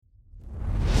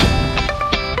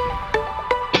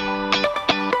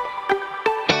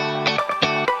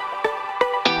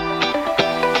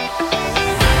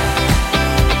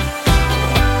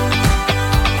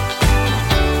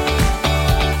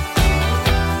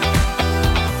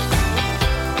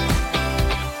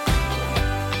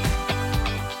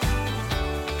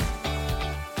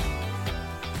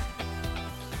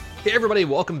Hey everybody,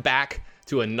 welcome back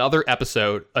to another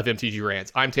episode of MTG Rants.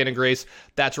 I'm Tannen Grace,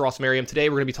 that's Ross Merriam. Today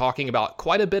we're going to be talking about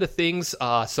quite a bit of things,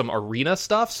 some arena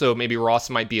stuff, so maybe Ross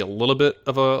might be a little bit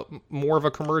of a more of a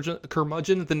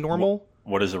curmudgeon than normal.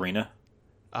 What is arena?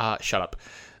 Shut up.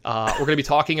 We're going to be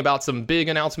talking about some big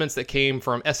announcements that came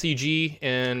from SCG,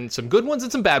 and some good ones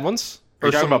and some bad ones. Are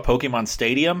you talking about Pokemon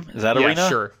Stadium? Is that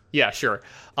arena? Yeah, sure.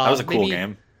 That was a cool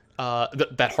game.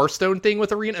 That Hearthstone thing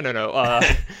with arena? No.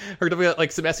 We're going to get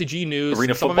like some SCG news.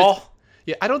 Arena football?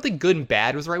 Yeah, I don't think good and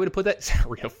bad was the right way to put that.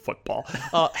 Arena football.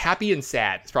 Happy and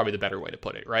sad is probably the better way to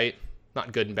put it, right?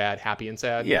 Not good and bad, happy and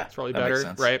sad. Yeah, it's probably that better, makes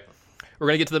sense. Right? We're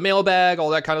going to get to the mailbag,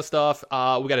 all that kind of stuff.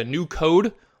 We got a new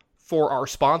code for our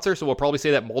sponsor, so we'll probably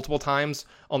say that multiple times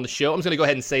on the show. I'm just going to go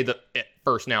ahead and say it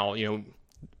first now.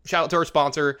 Shout out to our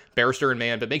sponsor, Barrister and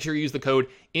Man, but make sure you use the code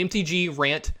MTG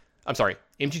Rants,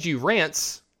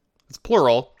 it's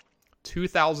plural,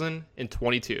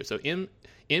 2022. So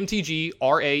MTG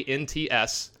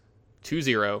RANTS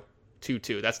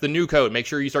 2022. That's the new code. Make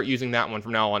sure you start using that one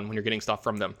from now on when you're getting stuff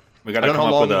from them. We got to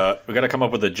come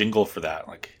up with a jingle for that,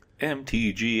 like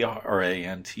MTG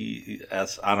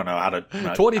RANTS. I don't know how to.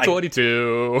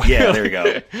 2022. Yeah, there you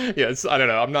go. Yes, I don't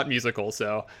know. I'm not musical,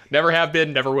 so never have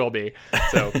been, never will be.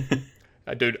 So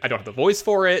I don't have the voice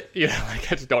for it. I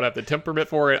just don't have the temperament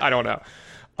for it. I don't know.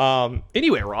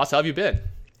 Anyway, Ross, how have you been?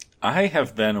 I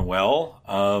have been well.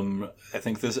 I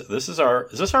think this is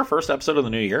our first episode of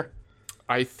the new year?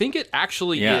 I think it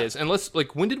actually is. And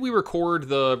when did we record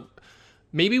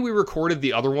maybe we recorded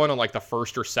the other one on like the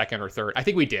first or second or third. I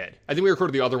think we did. I think we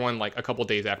recorded the other one like a couple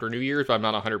days after New Year's, but I'm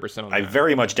not 100% on that. I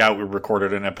very much doubt we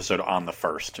recorded an episode on the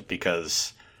first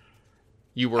because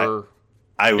you were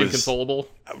inconsolable.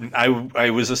 I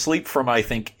was asleep from I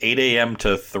think 8 a.m.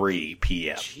 to 3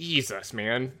 p.m. Jesus,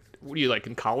 man. What are you, like,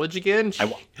 in college again?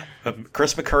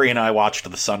 Chris McCurry and I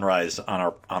watched the sunrise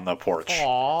on the porch.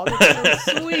 Aw, that's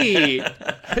so sweet.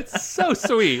 It's so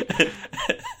sweet.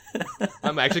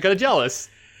 I'm actually kind of jealous.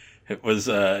 It was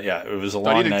it was a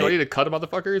long night. Do I need to cut a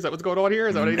motherfucker? Is that what's going on here?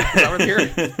 Is that what I'm hearing?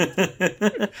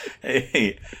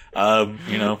 Hey,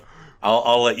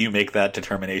 I'll let you make that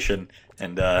determination.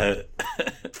 And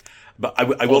but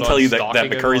I will tell you that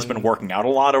McCurry's been working out a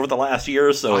lot over the last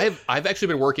year. So I've actually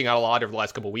been working out a lot over the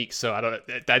last couple of weeks. So I don't.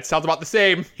 That sounds about the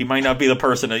same. He might not be the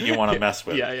person that you want to mess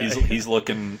with. Yeah. He's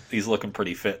looking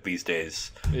pretty fit these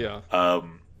days. Yeah.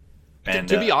 And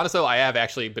to be honest, though, I have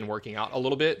actually been working out a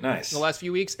little bit in Nice. the last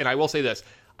few weeks, and I will say this: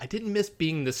 I didn't miss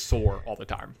being this sore all the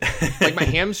time. Like my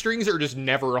hamstrings are just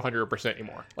never 100%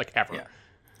 anymore, like ever. Yeah.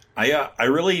 I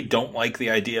really don't like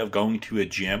the idea of going to a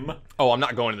gym. Oh, I'm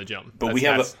not going to the gym. But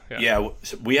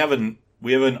we have an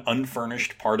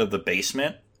unfurnished part of the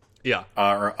basement. Yeah.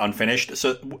 Or unfinished.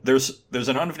 So there's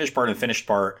an unfinished part and a finished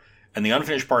part, and the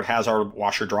unfinished part has our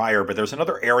washer dryer, but there's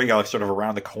another area like, sort of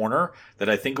around the corner that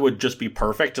I think would just be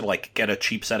perfect to like get a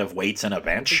cheap set of weights and a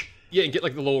bench. Yeah, and get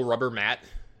like the little rubber mat.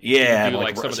 Yeah, and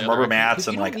like some rubber mats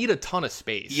and you like don't need a ton of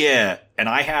space. Yeah, and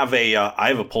I have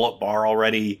a pull-up bar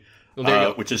already.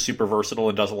 Which is super versatile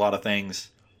and does a lot of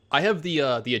things. I have the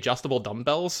adjustable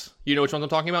dumbbells. You know which ones I'm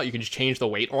talking about? You can just change the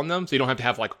weight on them, so you don't have to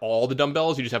have like all the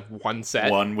dumbbells. You just have one set.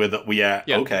 One with okay.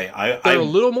 They're a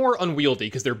little more unwieldy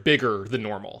because they're bigger than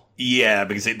normal. Yeah,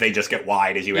 because they just get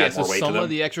wide as you add more weight to them. Some of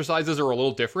the exercises are a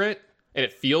little different, and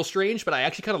it feels strange, but I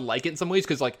actually kind of like it in some ways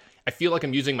because like I feel like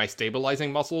I'm using my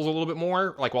stabilizing muscles a little bit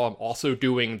more, like while I'm also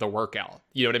doing the workout.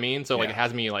 You know what I mean? So like it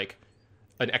has me like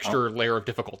an extra layer of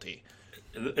difficulty.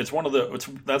 That's one of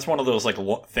those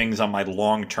like things on my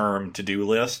long-term to-do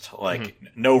list. Like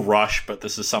no rush, but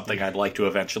this is something I'd like to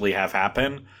eventually have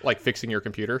happen. Like fixing your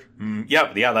computer.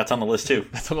 Yeah, that's on the list too.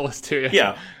 That's on the list too.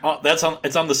 Yeah,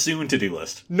 it's on the soon to-do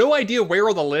list. No idea where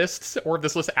on the list or if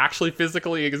this list actually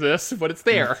physically exists, but it's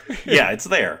there. Yeah, it's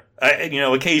there.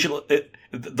 Occasionally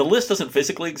the list doesn't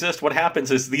physically exist. What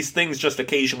happens is these things just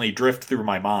occasionally drift through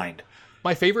my mind.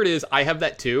 My favorite is I have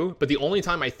that too, but the only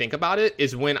time I think about it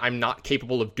is when I'm not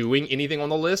capable of doing anything on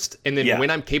the list, and then when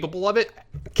I'm capable of it,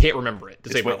 I can't remember it to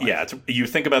save my life. Yeah, you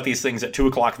think about these things at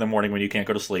 2:00 in the morning when you can't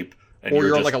go to sleep, and or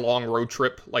you're on like a long road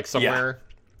trip, like somewhere,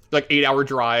 like 8-hour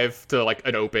drive to like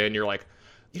an open. You're like,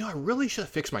 I really should have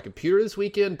fixed my computer this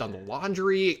weekend, done the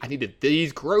laundry. I needed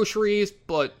these groceries,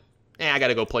 but I got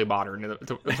to go play Modern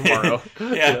tomorrow.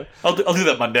 Yeah, I'll do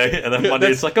that Monday, and then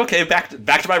Monday it's like, okay, back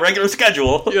to my regular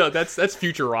schedule. Yeah, that's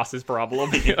future Ross's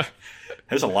problem. Yeah.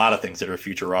 There's a lot of things that are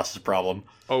future Ross's problem.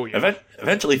 Oh yeah.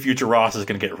 Eventually, future Ross is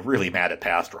going to get really mad at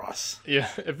past Ross. Yeah,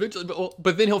 eventually,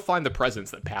 but then he'll find the presents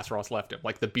that past Ross left him,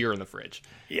 like the beer in the fridge.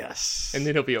 Yes. And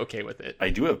then he'll be okay with it. I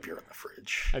do have beer in the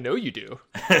fridge. I know you do.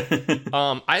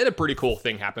 I had a pretty cool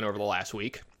thing happen over the last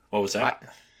week. What was that?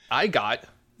 I got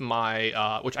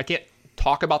my which I can't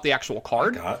talk about the actual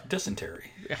card. I got dysentery.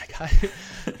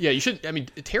 Yeah, you should. I mean,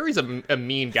 Terry's a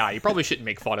mean guy. You probably shouldn't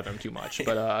make fun of him too much.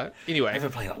 But anyway, I've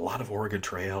been playing a lot of Oregon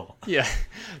Trail. Yeah,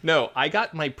 no, I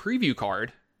got my preview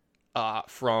card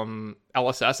from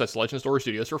LSS, that's Legend Story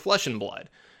Studios, for Flesh and Blood.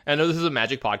 And I know this is a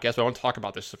Magic podcast, but I want to talk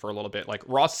about this for a little bit. Like,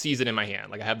 Ross sees it in my hand.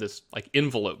 Like, I have this like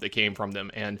envelope that came from them,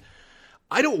 and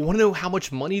I don't want to know how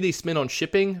much money they spend on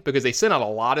shipping, because they send out a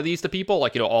lot of these to people,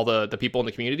 like, you know, all the people in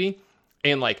the community,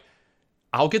 and like,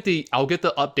 I'll get the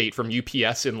update from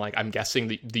UPS in, like, I'm guessing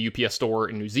the UPS store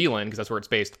in New Zealand, because that's where it's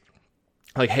based.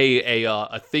 Like, hey,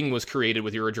 a thing was created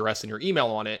with your address and your email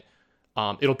on it.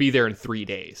 It'll be there in 3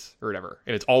 days or whatever.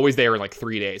 And it's always there in like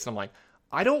 3 days. And I'm like,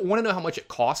 I don't want to know how much it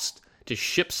costs to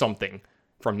ship something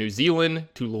from New Zealand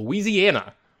to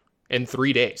Louisiana in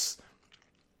 3 days.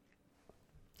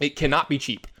 It cannot be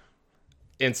cheap.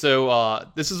 And so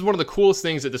this is one of the coolest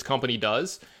things that this company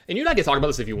does. And you and I can talk about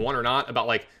this if you want or not, about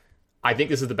like, I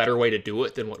think this is the better way to do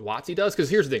it than what WotC does. Because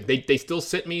here's the thing, they still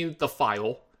sent me the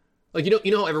file. Like,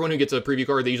 you know everyone who gets a preview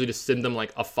card, they usually just send them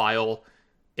like a file,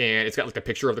 and it's got like a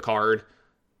picture of the card,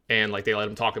 and like they let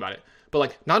them talk about it. But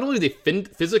like, not only do they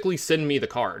physically send me the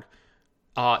card,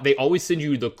 they always send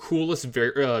you the coolest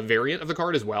variant of the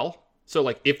card as well. So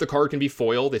like, if the card can be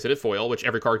foil, they send it foil, which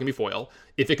every card can be foil.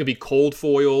 If it can be cold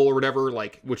foil or whatever,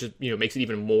 like, which is, you know, makes it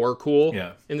even more cool.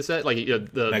 Yeah. In the set, like, you know,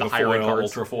 the Mega higher end foil, cards,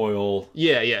 ultra foil.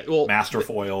 Yeah. Well, master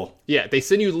foil. Yeah, they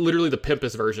send you literally the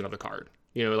pimpest version of the card.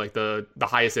 You know, like the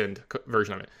highest end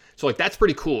version of it. So like, that's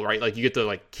pretty cool, right? Like, you get to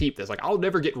like keep this. Like, I'll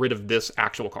never get rid of this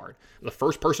actual card. I'm the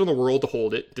first person in the world to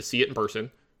hold it, to see it in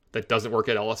person. That doesn't work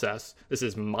at LSS. This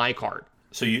is my card.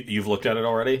 So you've looked at it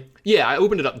already? Yeah, I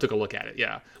opened it up and took a look at it.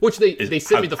 Yeah, which they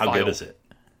sent me the file. How good is it?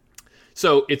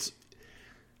 So it's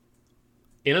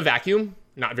in a vacuum,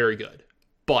 not very good.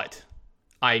 But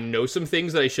I know some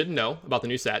things that I shouldn't know about the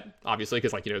new set, obviously,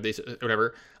 because like, you know, they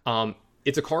whatever.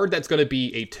 It's a card that's going to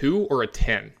be a 2 or a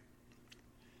 10.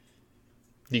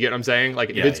 Do you get what I'm saying?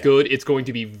 Like, if it's good, it's going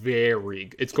to be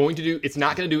very. It's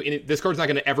not going to do. This card's not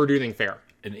going to ever do anything fair.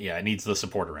 It needs the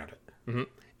support around it. Mm-hmm.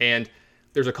 And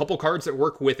there's a couple cards that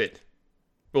work with it.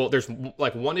 Well, there's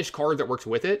like one-ish card that works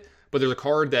with it, but there's a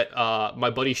card that my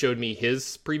buddy showed me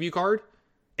his preview card,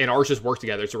 and ours just work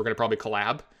together. So we're going to probably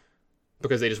collab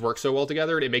because they just work so well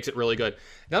together, and it makes it really good.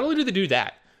 Not only do they do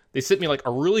that, they sent me like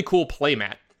a really cool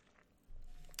playmat.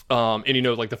 And you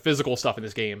know, like the physical stuff in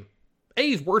this game,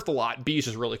 A, is worth a lot. B, is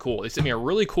just really cool. They sent me a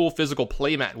really cool physical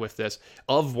playmat with this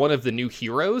of one of the new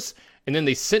heroes. And then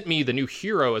they sent me the new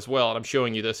hero as well. And I'm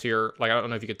showing you this here. Like, I don't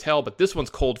know if you could tell, but this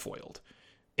one's cold foiled.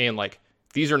 And like,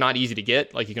 these are not easy to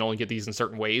get. Like, you can only get these in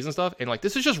certain ways and stuff. And like,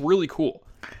 this is just really cool.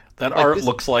 That art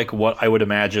looks like what I would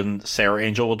imagine Sarah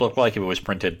Angel would look like if it was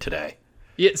printed today.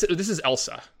 Yeah, so this is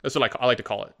Elsa. That's what I like to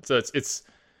call it. So it's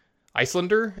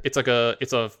Icelander. It's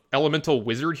a elemental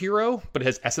wizard hero, but it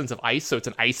has essence of ice, so it's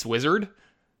an ice wizard.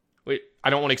 Wait, I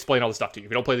don't want to explain all this stuff to you.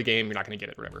 If you don't play the game, you're not going to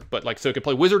get it, whatever. But like, so it could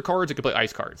play wizard cards, it could play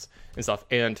ice cards and stuff,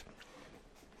 and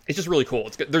it's just really cool.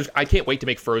 I can't wait to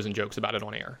make Frozen jokes about it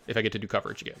on air if I get to do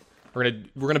coverage again.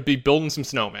 We're gonna be building some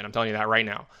snowmen. I'm telling you that right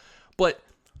now. But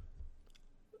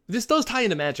this does tie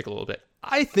into Magic a little bit.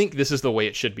 I think this is the way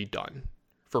it should be done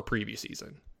for preview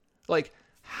season. Like,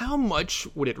 how much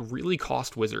would it really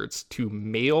cost Wizards to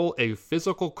mail a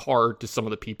physical card to some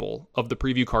of the people of the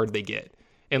preview card they get?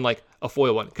 And like a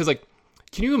foil one. Because like,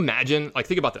 can you imagine, like,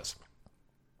 think about this.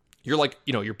 You're like,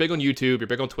 you know, you're big on YouTube, you're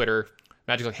big on Twitter.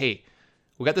 Magic's like, hey,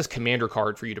 we got this commander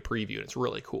card for you to preview, and it's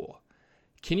really cool.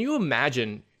 Can you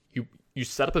imagine you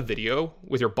set up a video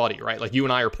with your buddy, right? Like, you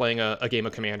and I are playing a game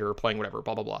of Commander or playing whatever,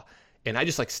 blah, blah, blah. And I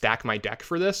just like stack my deck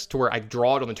for this to where I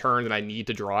draw it on the turn that I need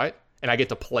to draw it, and I get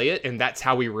to play it, and that's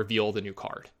how we reveal the new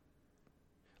card.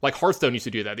 Like, Hearthstone used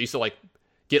to do that. They used to like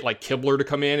get like Kibler to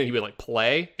come in, and he would like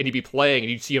play, and he'd be playing,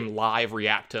 and you'd see him live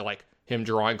react to like him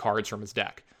drawing cards from his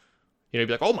deck. You know, he'd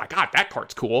be like, oh my God, that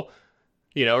card's cool,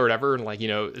 you know, or whatever. And like, you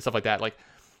know, stuff like that. Like,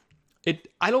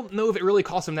 I don't know if it really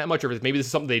costs them that much, or if maybe this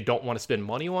is something they don't want to spend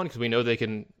money on, because we know they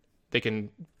can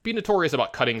be notorious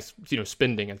about cutting, you know,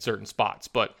 spending in certain spots.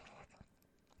 But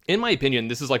in my opinion,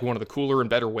 this is like one of the cooler and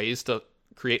better ways to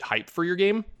create hype for your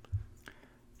game.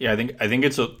 Yeah, I think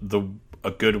it's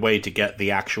a good way to get the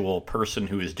actual person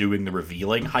who is doing the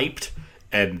revealing hyped,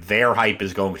 and their hype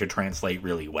is going to translate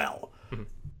really well. Mm-hmm.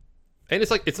 And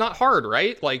it's like, it's not hard,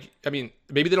 right? Like, I mean,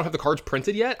 maybe they don't have the cards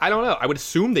printed yet. I don't know. I would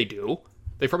assume they do.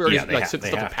 They probably already sent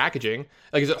stuff to packaging.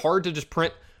 Like, is it hard to just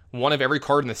print one of every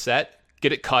card in the set,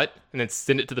 get it cut, and then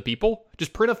send it to the people?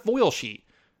 Just print a foil sheet,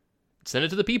 send it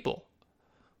to the people.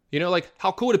 You know, like,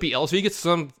 how cool would it be? LSV gets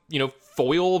some, you know,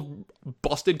 foil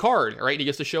busted card, right? And he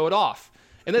gets to show it off.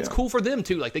 And that's cool for them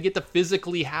too. Like they get to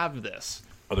physically have this.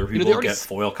 Other people get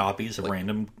foil copies of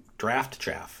random draft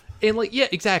chaff. And like, yeah,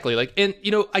 exactly. Like, and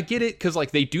I get it because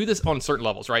like they do this on certain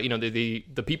levels, right?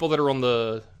 The people that are on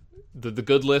the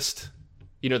good list,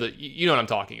 you know what I'm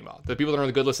talking about. The people that are on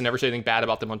the good list and never say anything bad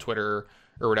about them on Twitter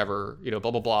or whatever, blah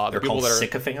blah blah. They're people called that are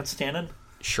sycophants, Tannen?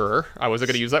 Sure, I wasn't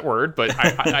going to use that word, but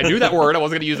I knew that word. I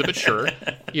wasn't going to use it, but sure.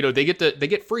 They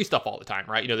get free stuff all the time,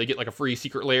 right? They get like a free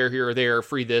secret layer here or there,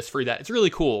 free this, free that. It's really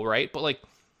cool, right? But like,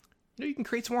 you can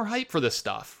create some more hype for this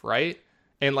stuff, right?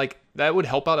 And like that would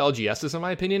help out LGSs in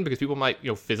my opinion because people might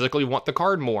physically want the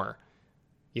card more.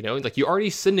 Like you're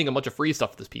already sending a bunch of free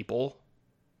stuff to people.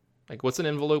 Like what's an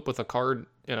envelope with a card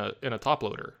in a top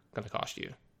loader going to cost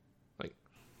you?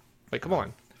 Like come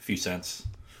on, a few cents.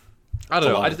 I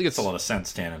don't know. I just think it's a lot of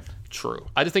sense, Tannen. True.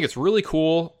 I just think it's really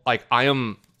cool. Like I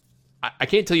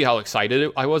can't tell you how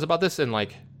excited I was about this and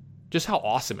like just how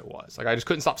awesome it was. Like I just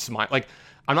couldn't stop smiling. Like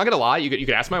I'm not gonna lie. You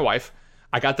could ask my wife.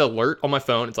 I got the alert on my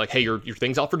phone. It's like, hey, your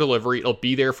thing's out for delivery. It'll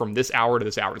be there from this hour to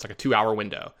this hour. It's like a 2-hour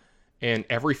window. And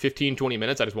every 15, 20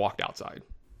 minutes, I just walked outside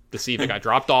to see if it got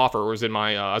dropped off or was in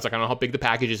my. I was like, I don't know how big the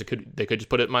package is. They could just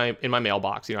put it in my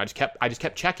mailbox. I just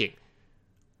kept checking.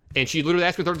 And she literally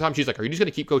asked me the third time. She's like, "Are you just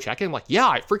gonna keep checking?" I'm like, "Yeah,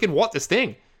 I freaking want this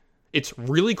thing. It's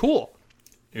really cool."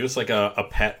 You're just like a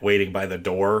pet waiting by the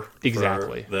door.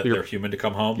 Exactly. For their human to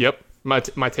come home. Yep.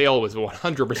 My tail was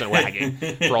 100% wagging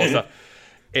for all this stuff.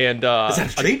 And is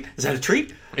that a treat? Is that a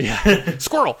treat? Yeah.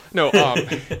 Squirrel. No.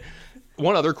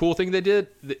 One other cool thing they did,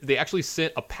 they actually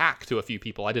sent a pack to a few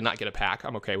people. I did not get a pack.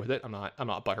 I'm okay with it. I'm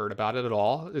not butthurt about it at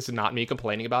all. This is not me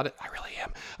complaining about it. I really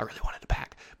am. I really wanted a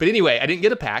pack. But anyway, I didn't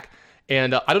get a pack.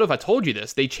 And I don't know if I told you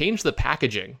this. They changed the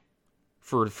packaging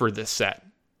for this set.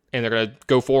 And they're going to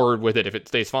go forward with it if it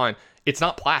stays fine. It's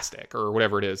not plastic or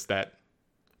whatever it is that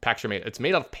packs are made. It's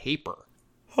made out of paper.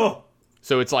 Huh.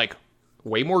 So it's like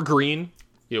way more green,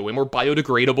 way more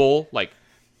biodegradable, like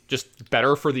just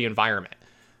better for the environment.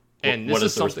 And what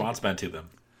is the response been to them?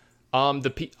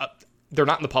 They're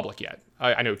not in the public yet.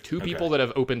 I know 2 people that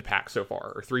have opened packs so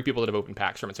far, or 3 people that have opened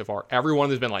packs from it so far. Everyone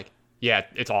has been like, yeah,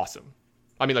 it's awesome.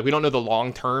 I mean, like, we don't know the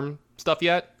long-term stuff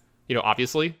yet,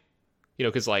 obviously,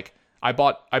 because, like, I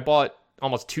bought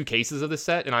almost 2 cases of this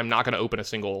set, and I'm not going to open a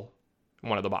single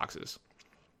one of the boxes.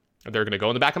 They're going to go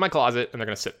in the back of my closet, and they're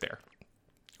going to sit there.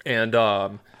 And,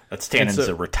 that's Tannen's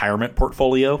retirement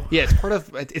portfolio. Yeah,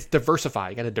 it's diversify.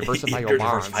 You got to diversify your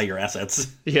bonds. Diversify your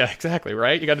assets. Yeah, exactly,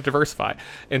 right? You got to diversify.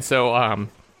 And so,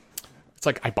 it's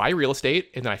like, I buy real estate,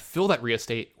 and then I fill that real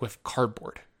estate with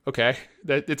cardboard, okay?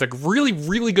 It's a really,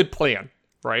 really good plan.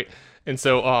 Right. And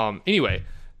so, anyway,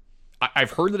 I've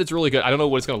heard that it's really good. I don't know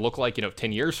what it's going to look like,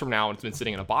 10 years from now. And it's been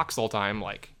sitting in a box the whole time.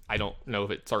 Like, I don't know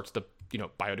if it starts to,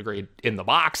 biodegrade in the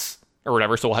box or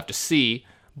whatever. So we'll have to see.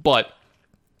 But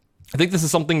I think this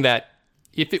is something that,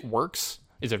 if it works,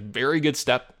 is a very good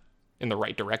step in the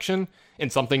right direction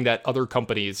and something that other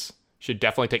companies should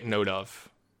definitely take note of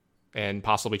and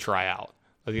possibly try out.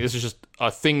 I think this is just a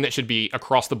thing that should be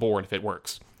across the board if it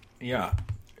works. Yeah.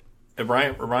 It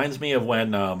reminds me of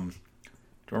when, do you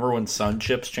remember when Sun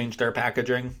Chips changed their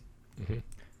packaging? Mm-hmm.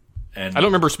 And I don't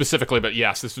remember specifically, but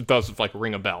yes, this does like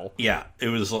ring a bell. Yeah, it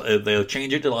was. They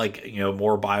changed it to like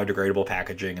more biodegradable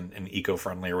packaging and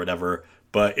eco-friendly or whatever.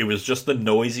 But it was just the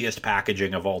noisiest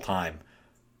packaging of all time.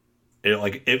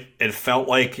 It felt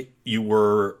like you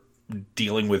were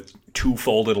dealing with 2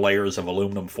 folded layers of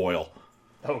aluminum foil.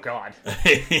 Oh God.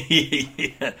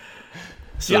 Yeah.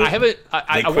 So yeah, I haven't.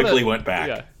 They quickly went back.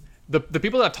 Yeah. The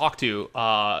people that I've talked to,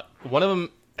 one of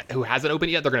them who hasn't opened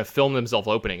it yet, they're going to film themselves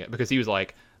opening it because he was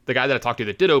like, the guy that I talked to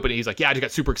that did open it, he's like, yeah, I just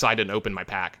got super excited and opened my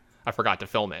pack. I forgot to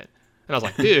film it. And I was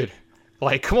like, dude,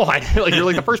 like, come on. Like, you're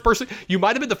like the first person, you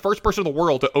might have been the first person in the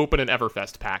world to open an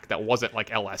Everfest pack that wasn't like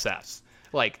LSS.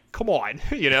 Like, come on,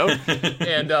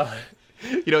 And,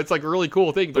 it's like a really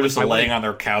cool thing. They're just laying on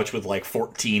their couch with like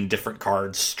 14 different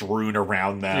cards strewn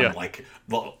around them, like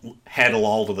the head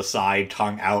all to the side,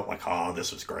 tongue out, like, oh,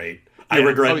 this was great. I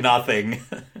regret nothing.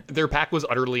 Their pack was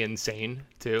utterly insane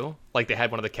too. Like they had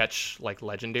one of the catch like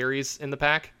legendaries in the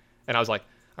pack, and I was like,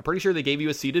 I'm pretty sure they gave you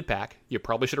a seeded pack. You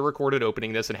probably should have recorded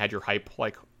opening this and had your hype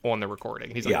like on the recording.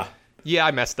 And he's like, yeah,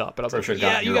 I messed up. And I was like,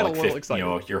 yeah, you got a little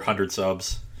excited. Your 100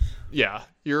 subs. Yeah,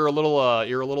 you're a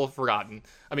little forgotten.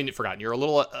 I mean, forgotten. You're a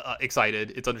little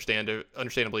excited. It's understandably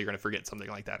you're going to forget something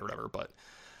like that or whatever. But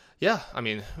yeah, I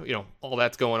mean, all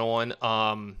that's going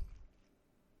on.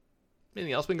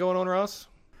 Anything else been going on, Ross?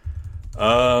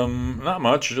 Not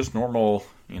much. Just normal,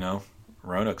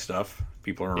 Roanoke stuff.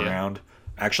 People are around.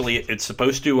 Actually, it's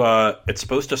supposed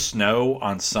to snow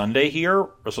on Sunday here.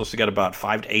 We're supposed to get about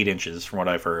 5 to 8 inches, from what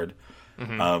I've heard.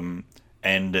 Mm-hmm.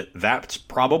 and that's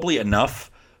probably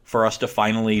enough for us to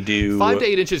finally do 5 to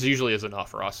 8 inches usually is enough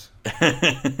for us.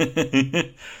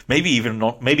 maybe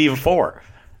even 4.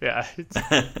 Yeah.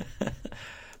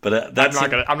 But that's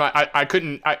I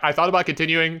couldn't. I thought about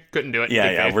continuing. Couldn't do it.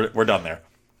 Yeah. We're done there.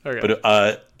 Okay.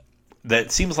 But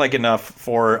that seems like enough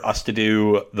for us to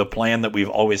do the plan that we've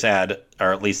always had,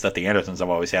 or at least that the Andersons have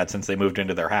always had since they moved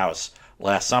into their house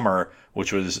last summer,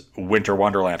 which was Winter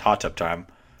Wonderland hot tub time.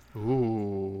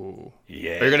 Ooh.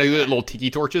 Yeah. Are you gonna do little tiki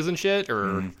torches and shit,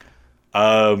 or?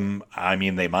 I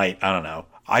mean, they might. I don't know.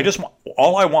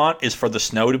 All I want is for the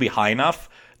snow to be high enough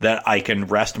that I can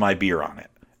rest my beer on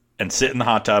it and sit in the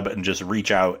hot tub and just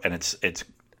reach out and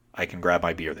I can grab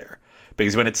my beer there.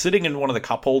 Because when it's sitting in one of the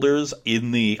cup holders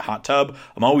in the hot tub,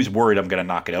 I'm always worried I'm going to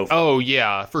knock it over. Oh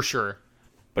yeah, for sure.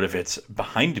 But if it's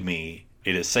behind me,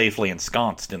 it is safely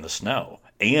ensconced in the snow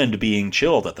and being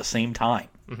chilled at the same time.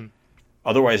 Mm-hmm.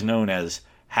 Otherwise known as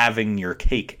having your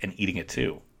cake and eating it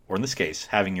too. Or in this case,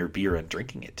 having your beer and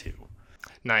drinking it too.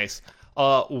 Nice.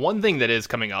 One thing that is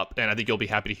coming up, and I think you'll be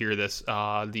happy to hear this,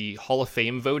 the Hall of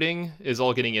Fame voting is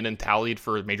all getting in and tallied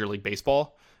for Major League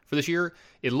Baseball for this year.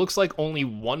 It looks like only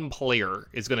one player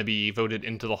is going to be voted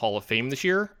into the Hall of Fame this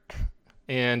year.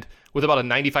 And with about a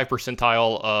 95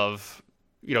 percentile of,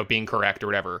 being correct or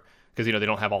whatever, because, they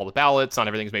don't have all the ballots, not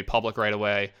everything's made public right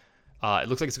away. It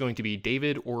looks like it's going to be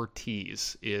David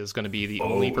Ortiz is going to be the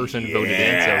only person voted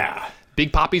in. So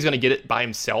Big Papi's going to get it by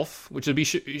himself, which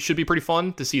should be pretty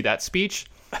fun to see that speech.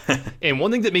 And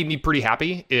one thing that made me pretty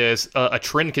happy is a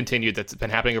trend continued that's been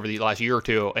happening over the last year or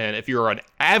two. And if you're an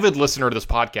avid listener to this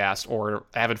podcast or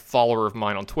avid follower of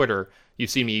mine on Twitter, you've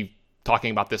seen me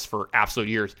talking about this for absolute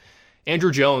years.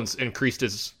 Andrew Jones increased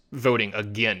his voting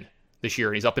again this year,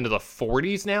 and he's up into the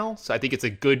 40s now. So I think it's a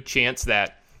good chance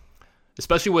that,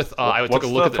 especially with I took a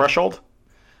look at the threshold.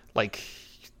 I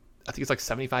think it's like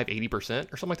 75,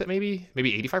 80% or something like that, maybe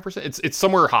 85%. It's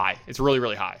somewhere high. It's really,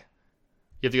 really high.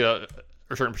 You have to get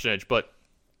a certain percentage, but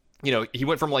he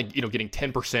went from getting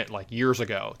 10% years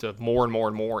ago to more and more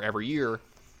and more every year.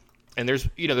 And there's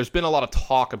been a lot of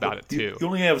talk about it too. You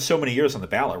only have so many years on the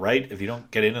ballot, right? If you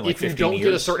don't get in 15 years. If you don't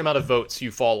get a certain amount of votes,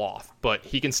 you fall off. But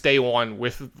he can stay on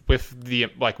with the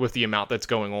amount that's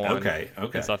going on. Okay.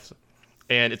 And stuff.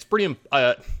 And it's pretty.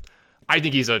 I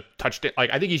think he's a touchdown.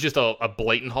 I think he's just a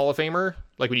blatant Hall of Famer.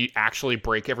 When you actually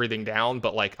break everything down.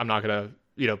 But I'm not gonna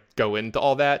go into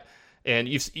all that. And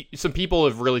some people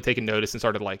have really taken notice and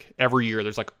started every year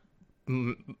there's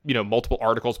multiple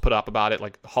articles put up about it.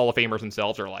 Hall of Famers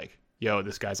themselves are yo,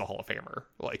 this guy's a Hall of Famer.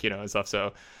 And stuff.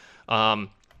 So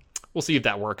we'll see if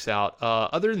that works out.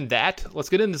 Other than that, let's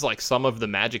get into some of the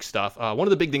Magic stuff. One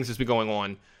of the big things that's been going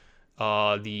on.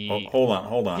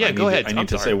 Hold on. Yeah, go ahead. I need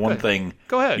to say one thing.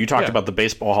 Go ahead. You talked about the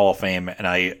Baseball Hall of Fame, and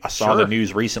I saw the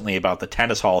news recently about the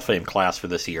Tennis Hall of Fame class for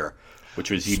this year, which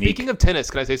was unique. Speaking of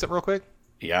tennis, can I say something real quick?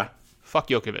 Yeah. Fuck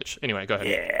Djokovic. Anyway, go ahead.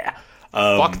 Yeah.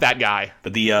 Fuck that guy.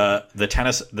 But the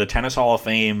tennis Hall of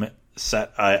Fame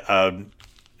set not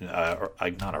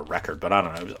a record, but I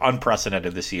don't know. It was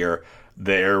unprecedented this year.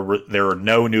 There are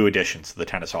no new additions to the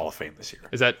Tennis Hall of Fame this year.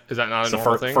 Is that not a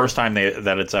normal thing? First time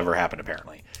that it's ever happened.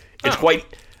 Apparently, it's quite.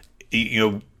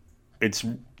 It's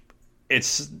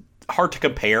hard to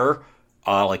compare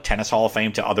Tennis Hall of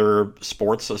Fame to other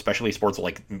sports, especially sports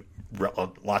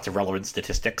lots of relevant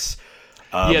statistics.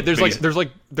 There's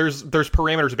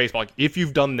parameters of baseball. If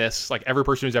you've done this, every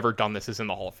person who's ever done this is in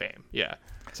the Hall of Fame. Yeah.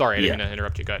 Sorry, I didn't mean to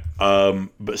interrupt you. Go ahead.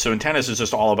 But so in tennis, it's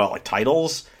just all about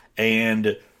titles,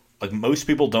 and most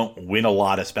people don't win a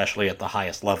lot, especially at the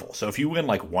highest level. So if you win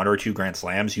 1 or 2 Grand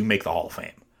Slams, you make the Hall of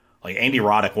Fame. Andy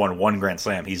Roddick won 1 Grand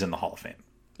Slam, he's in the Hall of Fame.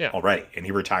 Yeah. Already, and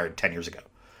he retired 10 years ago.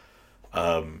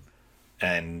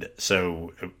 And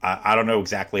so I don't know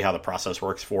exactly how the process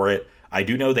works for it. I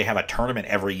do know they have a tournament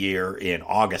every year in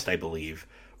August, I believe,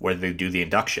 where they do the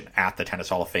induction at the Tennis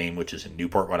Hall of Fame, which is in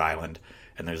Newport, Rhode Island.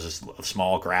 And there's this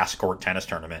small grass court tennis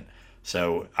tournament.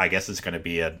 So I guess it's going to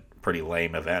be a pretty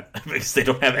lame event because they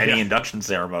don't have any induction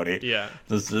ceremony. Yeah.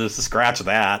 Just scratch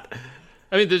that.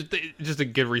 I mean, there's just a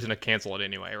good reason to cancel it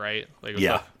anyway, right?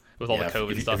 With all the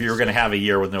COVID stuff. If you were going to have a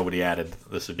year with nobody added,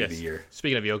 this would be the year.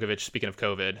 Speaking of Djokovic, speaking of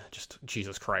COVID, just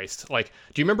Jesus Christ. Do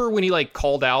you remember when he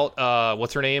called out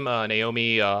what's her name?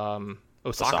 Naomi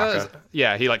Osaka?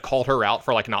 Yeah, he called her out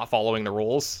for not following the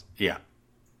rules. Yeah.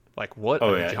 What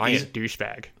a giant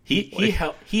douchebag.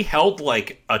 He held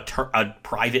a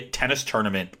private tennis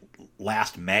tournament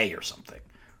last May or something.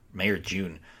 May or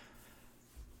June.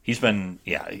 He's been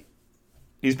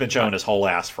He's been showing his whole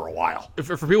ass for a while.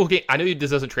 For people who can't, I know this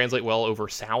doesn't translate well over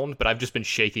sound, but I've just been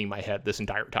shaking my head this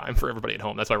entire time for everybody at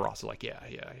home. That's why Ross is like, yeah,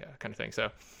 kind of thing. So,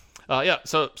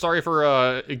 so sorry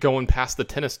for going past the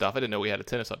tennis stuff. I didn't know we had a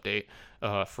tennis update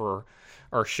for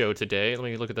our show today. Let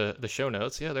me look at the show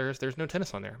notes. Yeah, there's no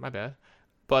tennis on there. My bad.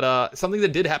 But something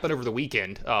that did happen over the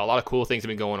weekend, a lot of cool things have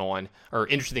been going on, or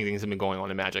interesting things have been going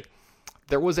on in Magic.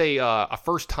 There was a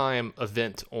first-time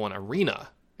event on Arena.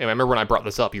 And I remember when I brought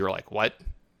this up, you were like, what?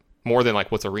 More than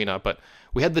like, what's Arena? But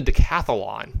we had the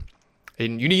Decathlon.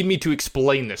 And you need me to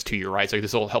explain this to you, right? So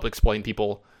this will help explain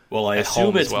people. Well, I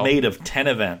assume it's made of 10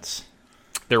 events.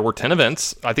 There were 10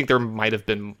 events. I think there might have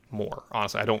been more.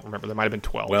 Honestly, I don't remember. There might have been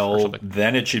 12 or something.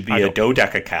 Then it should be a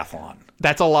dodecathlon.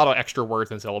 That's a lot of extra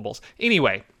words and syllables.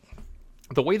 Anyway,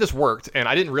 the way this worked, and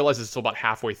I didn't realize this until about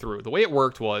halfway through. The way it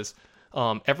worked was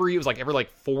every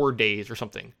 4 days or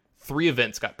something, 3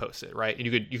 events got posted, right? And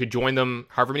you could join them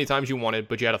however many times you wanted,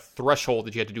 but you had a threshold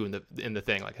that you had to do in the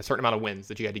thing, like a certain amount of wins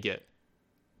that you had to get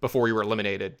before you were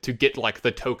eliminated to get like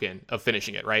the token of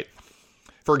finishing it, right?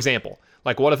 For example,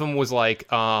 like one of them was like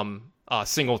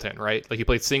Singleton, right? Like you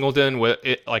played Singleton with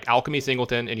it, like Alchemy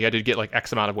Singleton, and you had to get like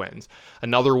X amount of wins.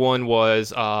 Another one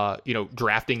was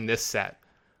drafting this set.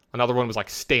 Another one was like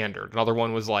standard. Another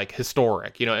one was like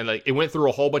historic, and like it went through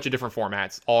a whole bunch of different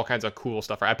formats, all kinds of cool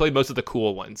stuff. Right? I played most of the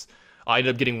cool ones. I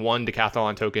ended up getting 1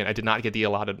 Decathlon token. I did not get the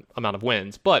allotted amount of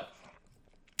wins, but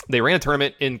they ran a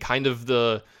tournament in kind of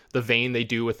the vein they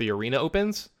do with the Arena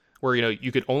Opens, where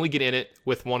you could only get in it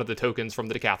with one of the tokens from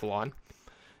the Decathlon,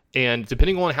 and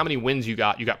depending on how many wins you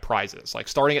got prizes. Like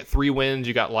starting at 3 wins,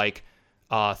 you got like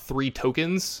 3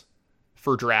 tokens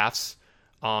for drafts.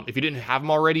 If you didn't have them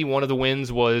already, one of the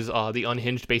wins was the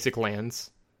unhinged basic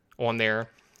lands on there.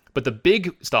 But the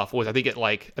big stuff was, I think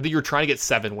you were trying to get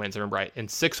 7 wins, I remember right. And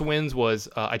 6 wins was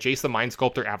a Jace the Mind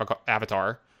Sculptor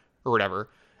avatar or whatever.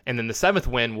 And then the 7th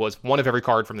win was one of every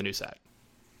card from the new set.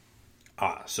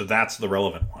 So that's the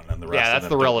relevant one. And the rest that's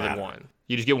the relevant one.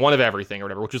 You just get one of everything or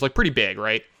whatever, which is like pretty big,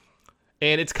 right?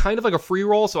 And it's kind of like a free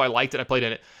roll, so I liked it. I played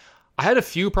in it. I had a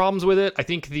few problems with it. I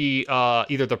think the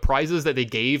either the prizes that they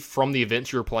gave from the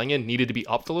events you were playing in needed to be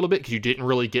upped a little bit because you didn't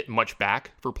really get much back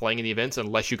for playing in the events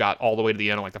unless you got all the way to the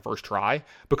end on like the first try.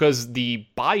 Because the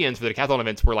buy-ins for the Decathlon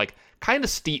events were like kind of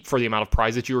steep for the amount of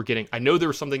prize that you were getting. I know there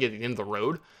was something at the end of the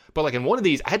road, but like in one of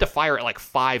these, I had to fire it like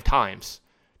 5 times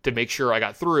to make sure I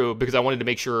got through because I wanted to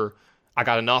make sure I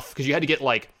got enough because you had to get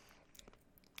like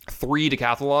 3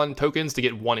 Decathlon tokens to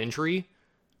get 1 entry,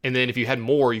 and then if you had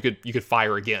more, you could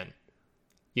fire again.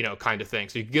 Kind of thing.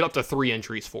 So you could get up to 3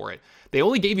 entries for it. They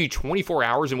only gave you 24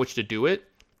 hours in which to do it.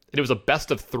 And it was a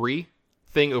best of 3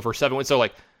 thing over 7 wins. So,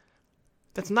 like,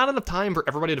 that's not enough time for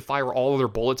everybody to fire all of their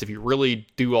bullets if you really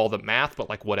do all the math, but,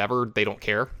 like, whatever, they don't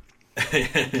care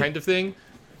kind of thing.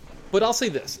 But I'll say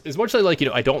this. As much as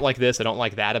I don't like this, I don't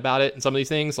like that about it, and some of these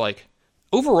things, like,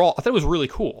 overall, I thought it was really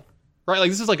cool. Right?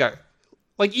 Like, this is like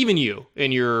even you,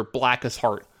 in your blackest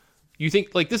heart, you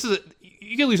think, like, you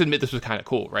can at least admit this was kind of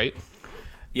cool, right?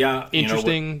 Yeah,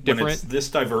 interesting, different. When it's this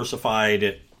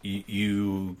diversified,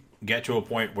 you get to a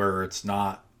point where it's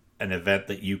not an event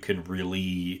that you can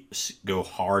really go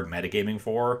hard metagaming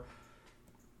for.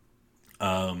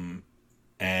 And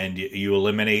you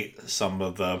eliminate some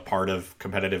of the part of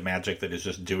competitive Magic that is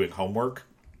just doing homework.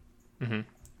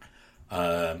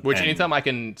 Mm-hmm. Which anytime I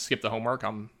can skip the homework,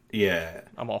 I'm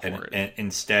all for it. And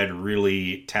instead,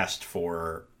 really test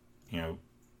for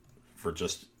for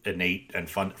just innate and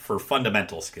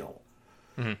fundamental skill.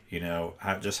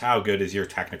 Mm-hmm. How good is your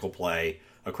technical play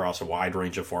across a wide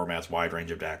range of formats, wide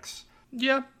range of decks.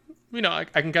 Yeah, I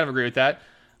can kind of agree with that.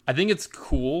 I think it's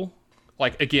cool.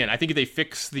 Like, again, I think if they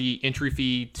fix the entry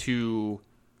fee to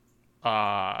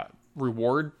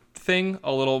reward thing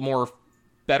a little more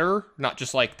better, not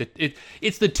just like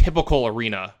it's the typical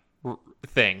Arena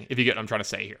thing, if you get what I'm trying to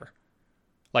say here.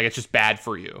 Like, it's just bad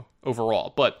for you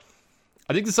overall. But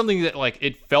I think it's something that, like,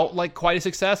 it felt like quite a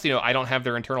success. I don't have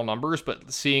their internal numbers,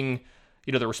 but seeing,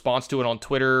 the response to it on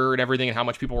Twitter and everything and how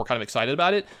much people were kind of excited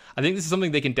about it, I think this is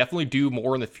something they can definitely do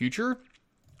more in the future.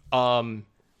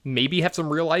 Maybe have some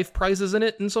real life prizes in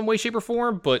it in some way, shape, or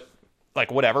form, but like,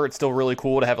 whatever, it's still really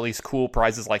cool to have at least cool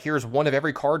prizes. Like, here's one of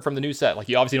every card from the new set. Like,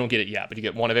 you obviously don't get it yet, but you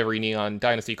get one of every Neon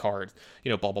Dynasty card,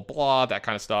 blah, blah, blah, that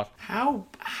kind of stuff. How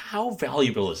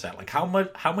valuable is that? Like, how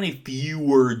many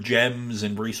fewer gems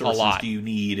and resources do you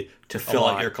need to fill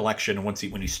out your collection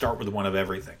when you start with one of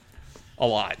everything? A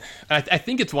lot. And I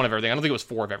think it's one of everything. I don't think it was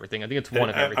 4 of everything. I think it's one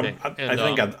of everything.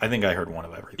 I think I heard one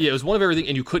of everything. Yeah, it was one of everything,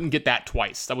 and you couldn't get that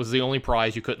twice. That was the only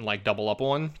prize you couldn't, like, double up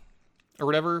on. Or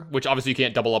whatever, which obviously you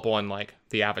can't double up on, like,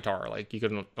 the avatar. Like, you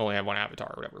couldn't only have one avatar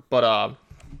or whatever. But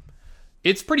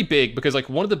It's pretty big because like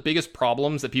one of the biggest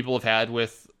problems that people have had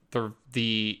with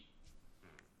the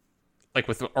like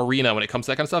with Arena when it comes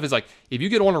to that kind of stuff is like if you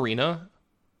get on Arena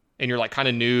and you're like kind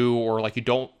of new or like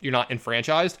you're not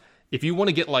enfranchised, if you want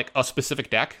to get like a specific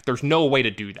deck, there's no way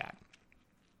to do that.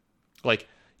 Like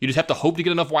you just have to hope to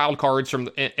get enough wild cards from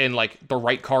and like the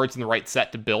right cards in the right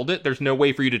set to build it. There's no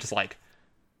way for you to just like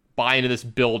buy into this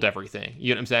build everything. You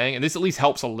know what I'm saying? And this at least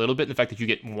helps a little bit in the fact that you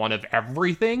get one of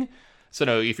everything. So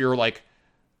no, if you're like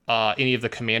any of the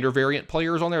Commander variant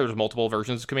players on there's multiple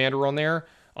versions of Commander on there.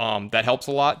 That helps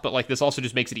a lot. But like this also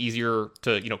just makes it easier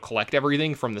to, collect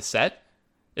everything from the set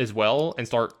as well and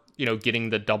start, getting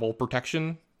the double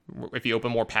protection if you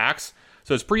open more packs.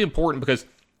 So it's pretty important because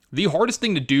the hardest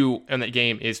thing to do in that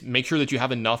game is make sure that you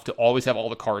have enough to always have all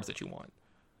the cards that you want.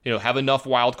 Have enough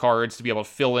wild cards to be able to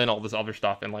fill in all this other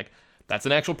stuff. And like, that's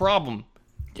an actual problem.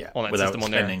 Yeah. On that without system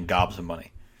on there. spending gobs of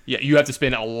money. Yeah, you have to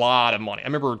spend a lot of money. I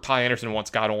remember Ty Anderson once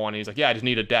got on and he's like, yeah, I just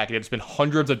need a deck. He had to spend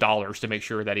hundreds of dollars to make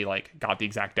sure that he like got the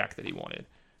exact deck that he wanted.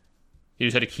 He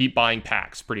just had to keep buying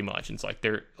packs pretty much. And it's like,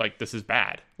 they're like, this is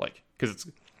bad. Like, because it's,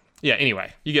 yeah,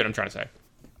 anyway, you get what I'm trying to say.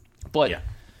 But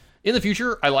in the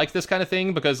future, I like this kind of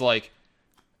thing because like,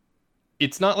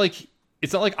 it's not like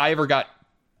I ever got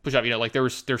pushed up, like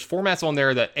there's formats on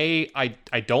there that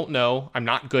I don't know, I'm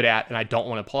not good at, and I don't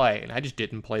want to play. And I just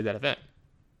didn't play that event.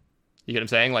 You get what I'm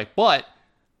saying? Like, but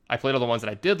I played all the ones that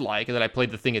I did like, and then I played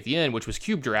the thing at the end, which was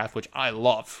Cube Draft, which I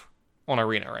love on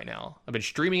Arena right now. I've been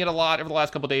streaming it a lot over the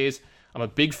last couple of days. I'm a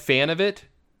big fan of it.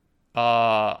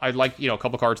 I'd like, a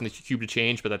couple cards in the cube to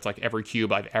change, but that's like every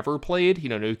cube I've ever played.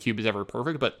 No cube is ever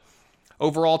perfect, but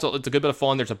overall, it's a good bit of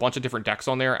fun. There's a bunch of different decks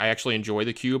on there. I actually enjoy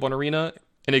the cube on Arena,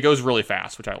 and it goes really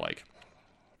fast, which I like.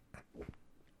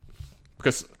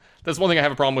 Because that's one thing I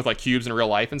have a problem with, like, cubes in real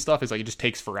life and stuff, is like it just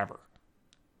takes forever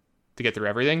to get through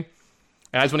everything.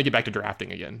 And I just want to get back to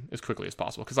drafting again as quickly as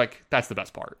possible, because like that's the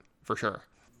best part for sure.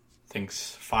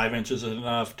 Thinks 5 inches is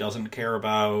enough, doesn't care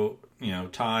about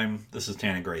time. This is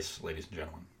Tanner Grace, ladies and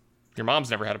gentlemen. Your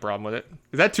mom's never had a problem with it.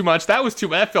 Is that too much? That was too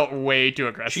much. That felt way too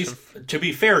aggressive. To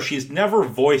be fair, she's never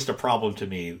voiced a problem to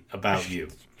me about you.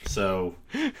 So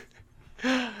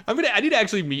I need to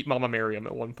actually meet Mama Miriam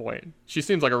at one point. She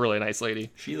seems like a really nice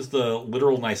lady. She is the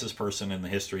literal nicest person in the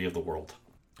history of the world.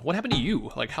 What happened to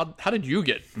you? Like, how did you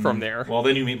get from there? Well,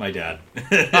 then you meet my dad.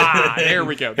 There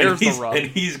we go. There's the rub. And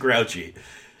he's grouchy.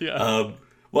 Yeah.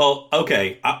 Well,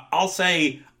 okay. I'll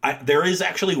say there is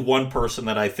actually one person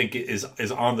that I think is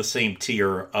on the same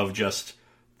tier of just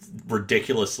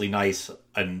ridiculously nice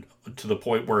and to the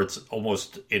point where it's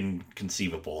almost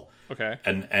inconceivable. Okay.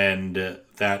 And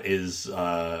that is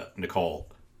Nicole.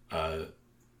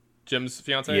 Jim's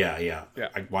fiance? Yeah.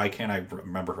 Why can't I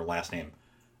remember her last name?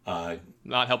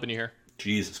 Not helping you here.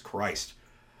 Jesus Christ.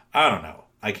 I don't know.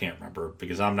 I can't remember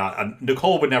because I'm not...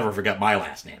 Nicole would never forget my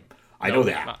last name. I know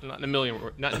that. Not in a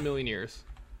million years.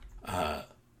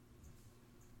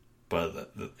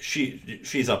 But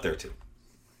she's up there too.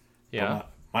 Yeah.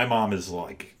 My mom is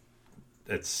like...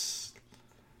 it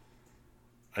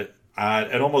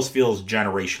almost feels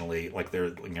generationally like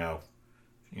they're,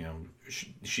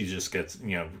 she just gets,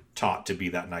 taught to be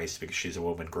that nice because she's a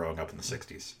woman growing up in the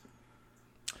 60s.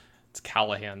 It's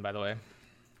Callahan, by the way.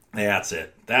 Yeah,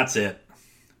 that's it.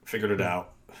 Figured it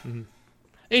out. Mm-hmm.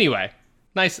 Anyway,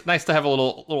 nice to have a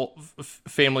little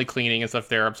family cleaning and stuff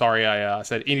there. I'm sorry I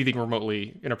said anything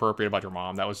remotely inappropriate about your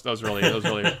mom. That was really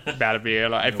bad of me.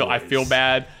 And I feel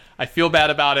bad. I feel bad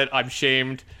about it. I'm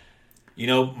shamed.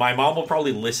 My mom will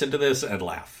probably listen to this and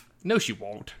laugh. No, she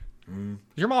won't. Does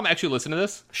your mom actually listen to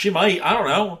this? She might. I don't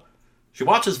know. She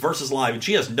watches Versus Live, and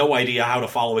she has no idea how to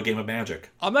follow a game of Magic.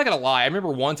 I'm not going to lie. I remember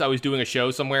once I was doing a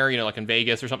show somewhere, like in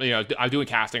Vegas or something. I was doing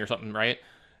casting or something, right?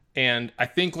 And I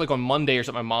think like on Monday or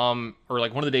something, my mom, or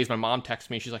like one of the days my mom texted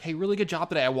me. She's like, hey, really good job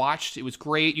today. I watched. It was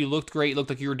great. You looked great. You looked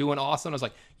like you were doing awesome. I was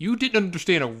like, you didn't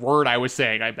understand a word I was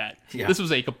saying, I bet. Yeah. This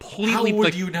was a completely... How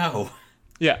would you know?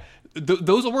 Yeah.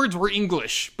 Those words were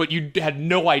English, but you had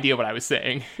no idea what I was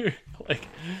saying. Like,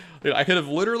 I could have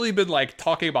literally been like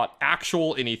talking about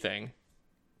actual anything.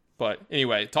 But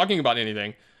anyway, talking about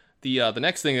anything, the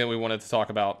next thing that we wanted to talk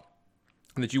about,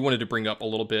 and that you wanted to bring up a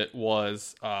little bit,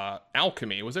 was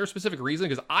Alchemy. Was there a specific reason?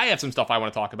 Because I have some stuff I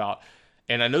want to talk about,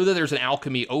 and I know that there's an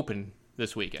Alchemy Open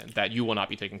this weekend that you will not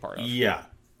be taking part of. Yeah.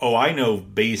 Oh, I know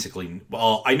basically.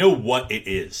 Well, I know what it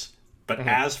is, but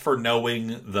as for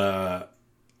knowing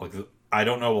I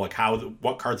don't know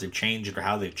what cards they've changed or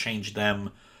how they've changed them,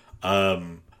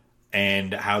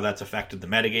 and how that's affected the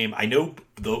metagame. I know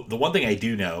the one thing I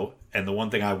do know, and the one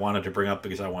thing I wanted to bring up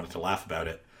because I wanted to laugh about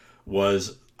it,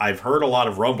 was I've heard a lot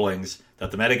of rumblings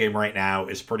that the metagame right now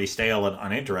is pretty stale and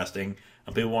uninteresting,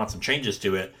 and people want some changes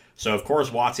to it. So, of course,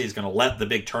 WotC is going to let the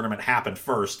big tournament happen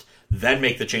first, then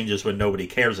make the changes when nobody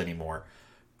cares anymore.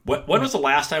 When was the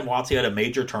last time WotC had a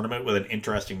major tournament with an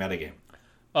interesting metagame?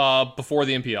 Before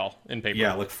the MPL in paper.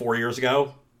 Yeah, like 4 years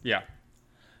ago? Yeah.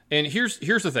 And here's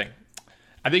the thing.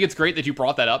 I think it's great that you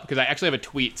brought that up because I actually have a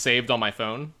tweet saved on my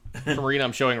phone from Arena.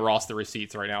 I'm showing Ross the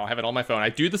receipts right now. I have it on my phone. I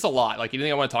do this a lot. Like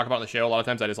anything I want to talk about on the show, a lot of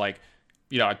times I just like,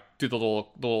 I do the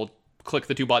little click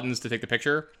the two buttons to take the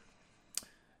picture.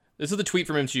 This is the tweet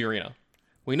from MG Arena.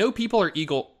 We know people are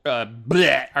eagle. All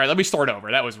right, let me start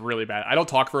over. That was really bad. I don't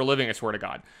talk for a living, I swear to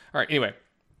God. All right, anyway.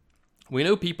 We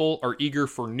know people are eager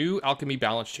for new Alchemy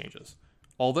balance changes.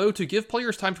 Although to give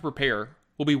players time to prepare,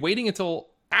 we'll be waiting until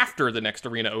after the next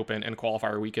Arena Open and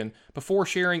Qualifier Weekend before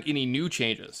sharing any new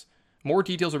changes. More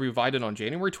details will be provided on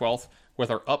January 12th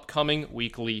with our upcoming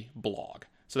weekly blog.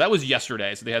 So that was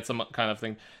yesterday, so they had some kind of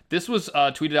thing. This was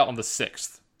tweeted out on the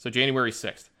 6th, so January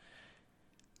 6th.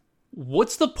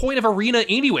 What's the point of Arena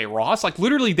anyway, Ross? Like,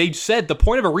 literally, they said the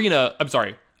point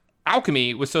of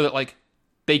Alchemy was so that, like,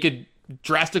 they could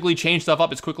drastically change stuff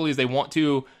up as quickly as they want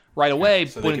to right away,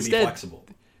 so but instead, be flexible.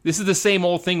 This is the same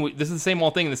old thing. This is the same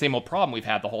old thing and the same old problem we've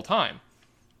had the whole time.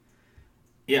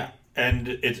 Yeah,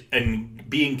 and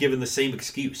being given the same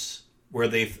excuse where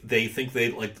they think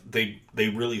they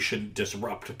really shouldn't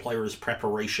disrupt players'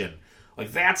 preparation.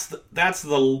 Like that's the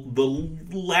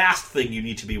last thing you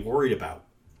need to be worried about.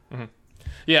 Mm-hmm.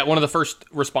 Yeah, one of the first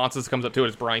responses that comes up to it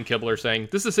is Brian Kibler saying,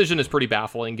 this decision is pretty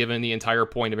baffling given the entire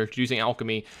point of introducing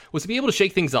Alchemy was to be able to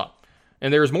shake things up.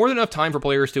 And there is more than enough time for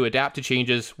players to adapt to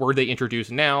changes were they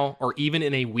introduced now or even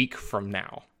in a week from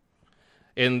now.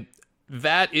 And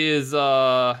that is,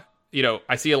 I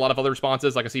see a lot of other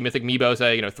responses. Like I see Mythic Meebo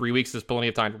say, 3 weeks is plenty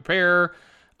of time to prepare.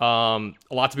 Lots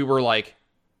of people were like,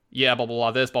 yeah, blah, blah,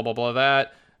 blah, this, blah, blah, blah,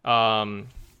 that.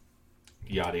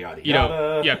 Yada yada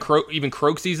yada. Even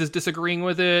Croxy's is disagreeing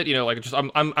with it.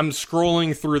 I'm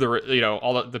scrolling through the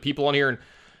all the people on here, and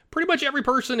pretty much every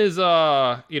person is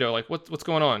like what's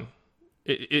going on?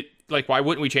 It like why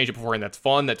wouldn't we change it beforehand? That's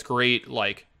fun. That's great.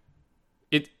 Like,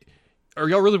 are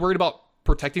y'all really worried about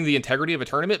protecting the integrity of a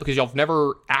tournament because y'all have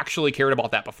never actually cared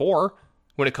about that before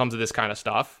when it comes to this kind of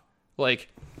stuff? Like,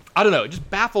 I don't know. It just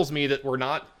baffles me that we're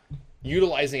not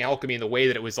utilizing Alchemy in the way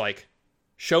that it was like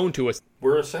shown to us.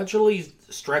 We're essentially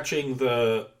stretching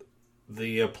the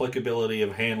applicability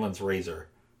of Hanlon's Razor.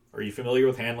 Are you familiar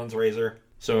with Hanlon's Razor?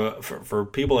 So for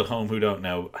people at home who don't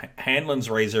know, Hanlon's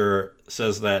Razor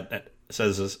says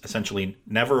essentially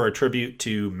never attribute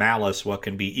to malice what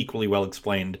can be equally well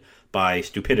explained by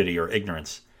stupidity or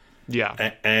ignorance.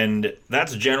 Yeah. And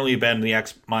that's generally been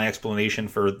my explanation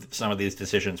for some of these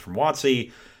decisions from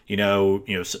WotC.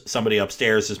 Somebody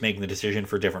upstairs is making the decision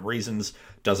for different reasons,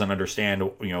 doesn't understand,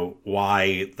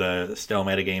 why the stale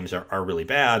metagames are really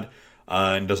bad,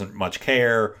 and doesn't much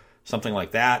care, something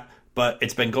like that. But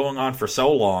it's been going on for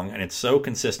so long, and it's so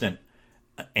consistent,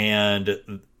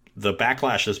 and the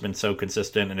backlash has been so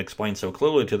consistent and explained so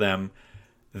clearly to them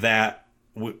that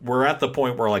we're at the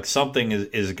point where, like, something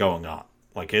is going on.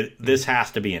 Like, this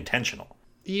has to be intentional.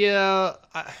 Yeah,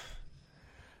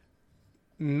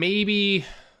 maybe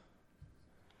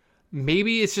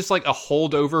it's just like a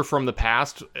holdover from the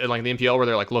past, like the MPL, where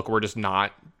they're like, look, we're just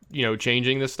not,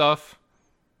 changing this stuff.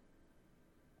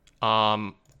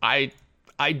 I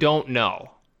don't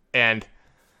know. And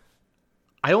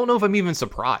I don't know if I'm even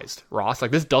surprised, Ross.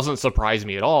 Like, this doesn't surprise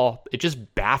me at all. It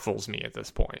just baffles me at this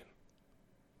point.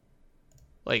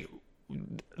 Like,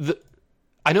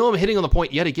 I know I'm hitting on the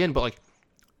point yet again, but like,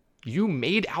 you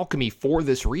made Alchemy for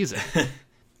this reason.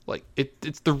 Like,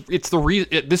 it's the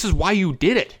reason. This is why you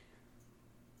did it.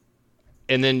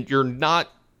 And then you're not,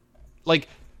 like,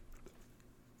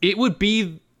 it would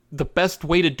be the best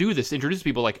way to do this, introduce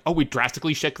people like, oh, we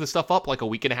drastically shake this stuff up like a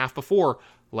week and a half before.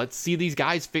 Let's see these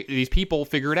guys, these people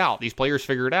figure it out. These players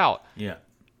figure it out. Yeah.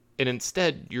 And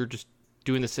instead, you're just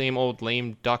doing the same old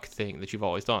lame duck thing that you've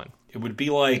always done. It would be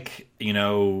like,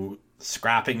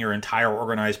 scrapping your entire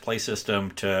organized play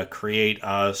system to create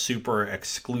a super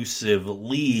exclusive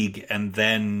league and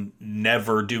then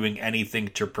never doing anything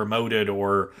to promote it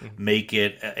or make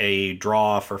it a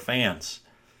draw for fans.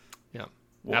 Yeah,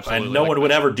 absolutely. And no one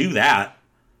would ever do that.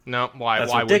 No, why?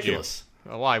 That's why ridiculous.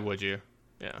 Would you? Why would you?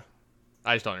 Yeah,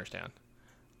 I just don't understand.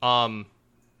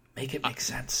 Make it make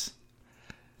sense.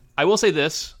 I will say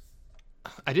this.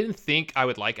 I didn't think I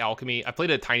would like Alchemy. I played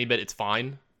it a tiny bit. It's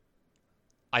fine.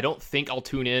 I don't think I'll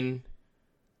tune in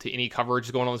to any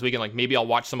coverage going on this weekend. Like, maybe I'll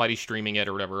watch somebody streaming it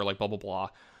or whatever, like, blah, blah, blah.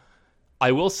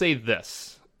 I will say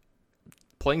this.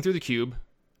 Playing through the cube,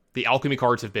 the Alchemy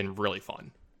cards have been really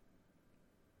fun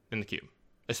in the cube.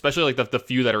 especially like the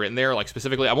few that are in there. Like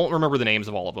specifically, I won't remember the names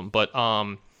of all of them, but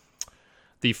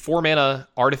the 4 mana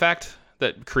artifact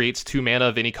that creates 2 mana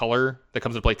of any color that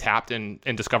comes into play tapped and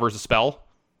discovers a spell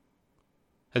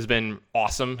has been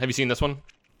awesome. Have you seen this one?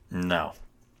 No.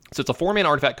 So it's a 4 mana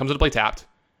artifact, comes into play tapped.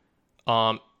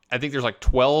 I think there's like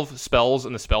 12 spells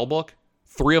in the spell book.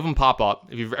 3 of them pop up.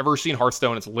 If you've ever seen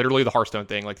Hearthstone, it's literally the Hearthstone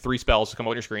thing. Like 3 spells come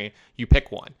up on your screen. You pick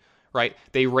one, right?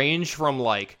 They range from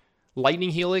like Lightning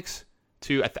Helix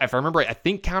to, if I remember right, I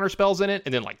think counter spells in it,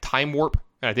 and then like Time Warp,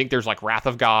 and I think there's like Wrath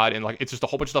of God, and like it's just a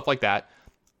whole bunch of stuff like that.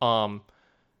 Then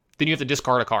you have to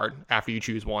discard a card after you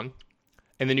choose one,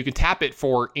 and then you can tap it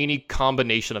for any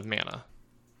combination of mana.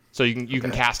 So you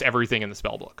can cast everything in the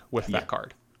spell book with that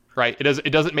card. Right,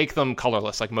 it doesn't make them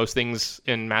colorless like most things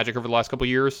in Magic over the last couple of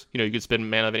years. You know, you could spend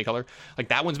mana of any color. Like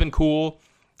that one's been cool.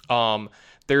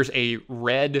 There's a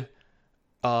red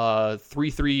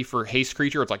 3/3 for haste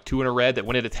creature. It's like 2 in a red that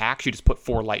when it attacks, you just put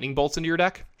 4 lightning bolts into your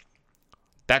deck.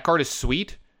 That card is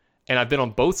sweet, and I've been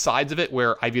on both sides of it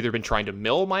where I've either been trying to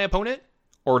mill my opponent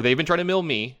or they've been trying to mill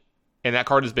me, and that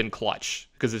card has been clutch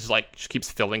because it's like just keeps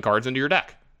filling cards into your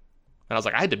deck. And I was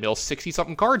like, I had to mill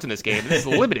 60-something cards in this game. This is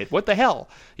limited. What the hell?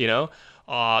 You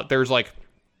know? There's like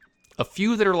a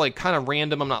few that are like kind of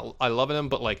random. I loving them,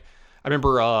 but like I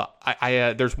remember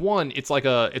there's one, it's either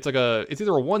a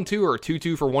 1/2 or a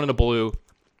 2/2 for 1 in a blue,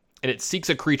 and it seeks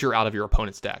a creature out of your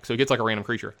opponent's deck. So it gets like a random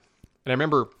creature. And I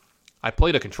remember I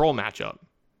played a control matchup.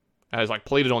 And I was like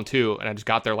played it on 2, and I just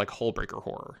got their like Hullbreaker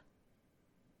Horror.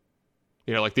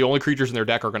 You know, like the only creatures in their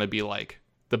deck are gonna be like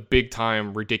the big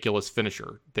time ridiculous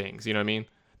finisher things, you know what I mean?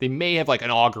 They may have like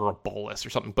an Augur or Bolus or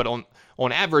something, but on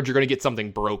average you're going to get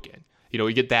something broken. You know,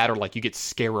 you get that, or like you get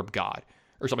Scarab God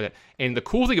or something like that. And the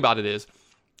cool thing about it is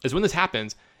when this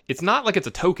happens, it's not like it's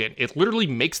a token. It literally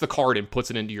makes the card and puts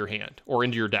it into your hand or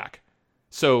into your deck.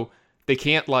 So they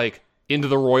can't like into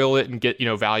the royal it and get, you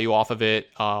know, value off of it.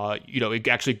 You know, it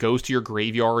actually goes to your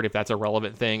graveyard if that's a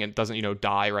relevant thing and doesn't, you know,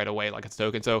 die right away like it's a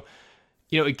token. So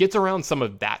you know, it gets around some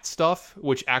of that stuff,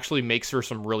 which actually makes for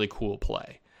some really cool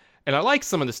play. And I like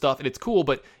some of the stuff, and it's cool,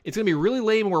 but it's going to be really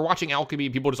lame when we're watching Alchemy.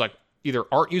 People just like either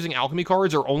aren't using Alchemy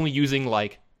cards or only using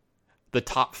like the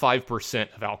top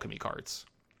 5% of Alchemy cards.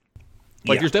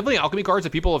 Like there's definitely Alchemy cards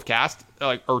that people have cast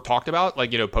like or talked about,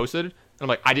 like, you know, posted. And I'm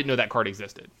like, I didn't know that card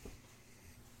existed.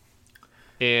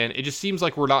 And it just seems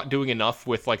like we're not doing enough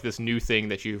with like this new thing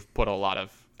that you've put a lot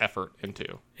of effort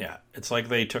into. Yeah, it's like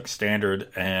they took standard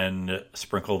and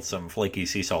sprinkled some flaky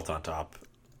sea salt on top.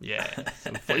 Yeah,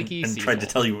 some flaky and sea tried salt.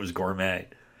 to tell you it was gourmet.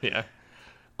 Yeah.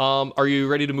 Are you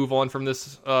ready to move on from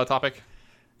this topic?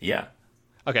 Yeah.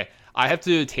 Okay, I have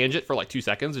to tangent for like 2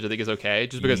 seconds, which I think is okay,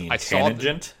 just because I saw.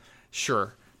 Tangent?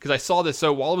 Sure, because I saw this.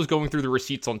 So while I was going through the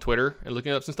receipts on Twitter and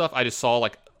looking up some stuff, I just saw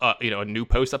like you know, a new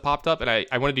post that popped up, and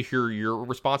I wanted to hear your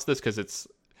response to this because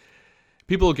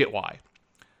people will get why.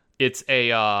 It's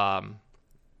a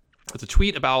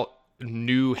tweet about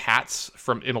new hats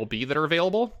from MLB that are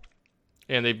available,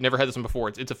 and they've never had this one before.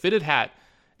 It's a fitted hat,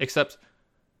 except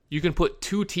you can put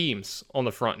 2 teams on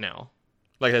the front now.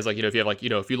 Like it has like, you know, if you have like, you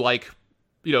know, if you like,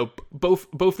 you know,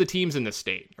 both the teams in the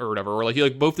state or whatever, or like you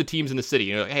like both the teams in the city.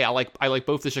 You know, hey, I like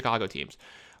both the Chicago teams.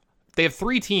 They have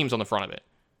 3 teams on the front of it,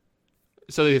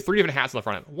 so they have 3 different hats on the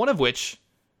front of it. One of which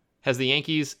has the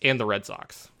Yankees and the Red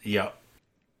Sox. Yep.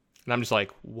 And I'm just like,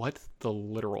 what the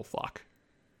literal fuck?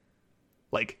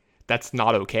 Like, that's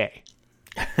not okay.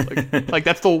 Like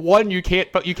that's the one you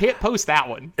can't post that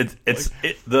one.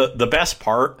 The best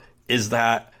part is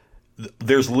that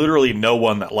there's literally no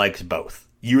one that likes both.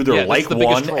 You either like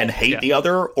one and hate the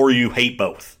other, or you hate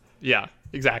both. Yeah,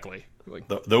 exactly. Like,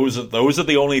 those are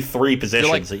the only 3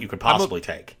 positions that you could possibly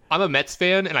take. I'm a Mets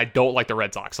fan, and I don't like the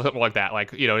Red Sox, something like that.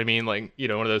 Like, you know what I mean? Like, you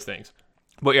know, one of those things.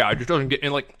 But yeah, I just don't get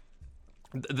in like.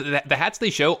 The hats they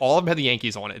show, all of them have the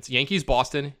Yankees on it. It's Yankees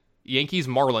Boston, Yankees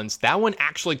Marlins. That one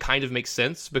actually kind of makes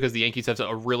sense because the Yankees have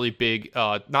a really big,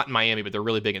 not in Miami, but they're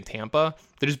really big in Tampa.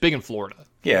 They're just big in Florida.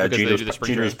 Yeah,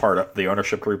 Jeter's part of the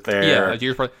ownership group there. Yeah,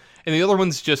 Jeter's part. And the other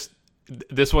one's just,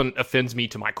 this one offends me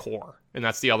to my core. And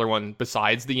that's the other one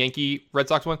besides the Yankee Red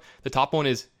Sox one. The top one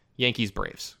is Yankees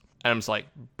Braves. And I'm just like,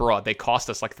 bruh, they cost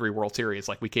us like 3 World Series.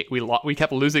 Like we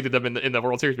kept losing to them in the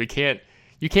World Series. You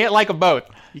can't like them both.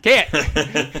 You can't.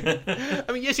 I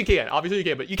mean, yes, you can. Obviously, you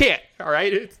can, but you can't. All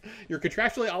right, you're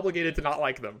contractually obligated to not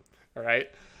like them. All right,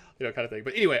 you know, kind of thing.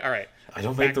 But anyway, all right. I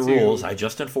don't make the rules. I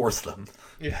just enforce them.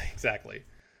 Yeah, exactly.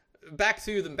 Back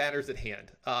to the matters at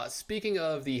hand. Speaking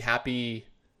of the happy,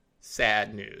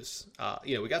 sad news,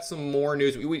 you know, we got some more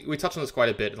news. We touched on this quite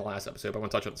a bit in the last episode, but I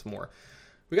want to touch on this more.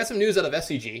 We got some news out of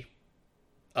SCG.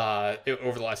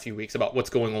 over the last few weeks about what's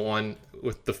going on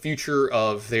with the future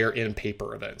of their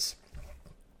in-paper events.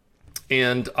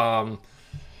 And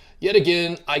yet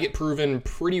again, I get proven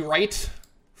pretty right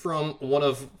from one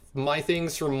of my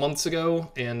things from months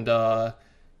ago, and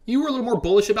you were a little more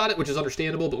bullish about it, which is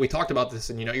understandable, but we talked about this,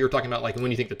 and you were talking about like when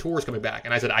you think the tour is coming back,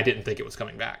 and I said I didn't think it was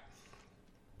coming back.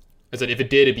 I said if it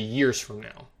did, it'd be years from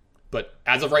now. But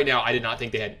as of right now, I did not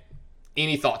think they had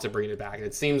any thoughts of bringing it back, and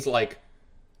it seems like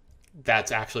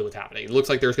that's actually what's happening. It looks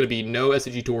like there's going to be no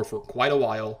SCG Tour for quite a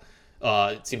while.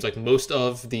 It seems like most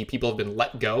of the people have been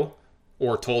let go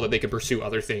or told that they could pursue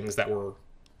other things that were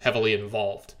heavily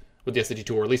involved with the SCG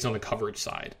Tour, at least on the coverage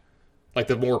side. Like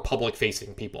the more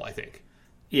public-facing people, I think.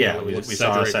 Yeah, we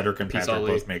saw Cedric and Patrick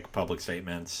both make public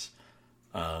statements.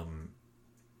 I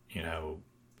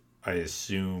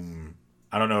assume...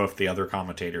 I don't know if the other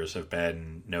commentators have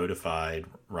been notified.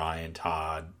 Ryan,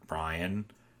 Todd, Brian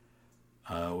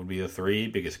would be the three,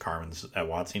 because Carmen's at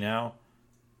WotC now.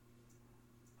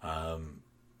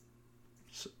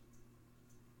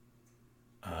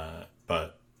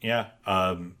 But yeah,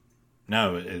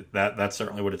 no, that's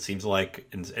certainly what it seems like.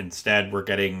 Instead, we're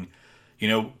getting,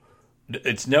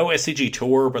 it's no SCG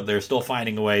Tour, but they're still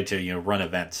finding a way to run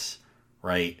events,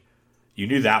 right? You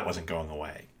knew that wasn't going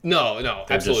away. No,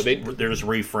 absolutely. They're just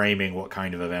reframing what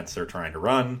kind of events they're trying to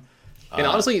run. And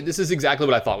honestly, this is exactly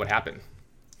what I thought would happen.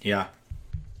 Yeah.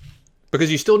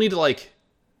 Because you still need to,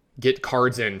 get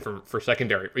cards in for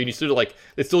secondary. You still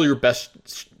it's still your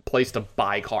best place to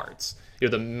buy cards.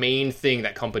 The main thing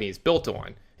that company is built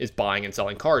on is buying and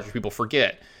selling cards, which people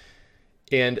forget.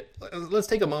 And let's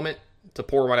take a moment to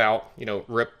pour one out,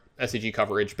 rip SCG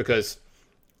coverage, because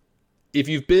if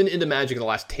you've been into Magic in the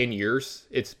last 10 years,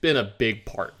 it's been a big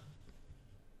part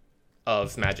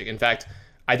of Magic. In fact,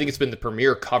 I think it's been the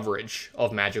premier coverage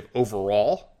of Magic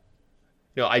overall.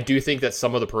 I do think that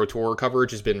some of the Pro Tour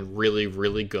coverage has been really,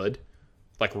 really good.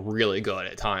 Really good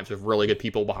at times, with really good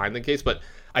people behind the case. But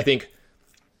I think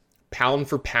pound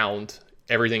for pound,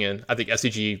 everything in, I think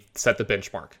SCG set the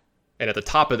benchmark. And at the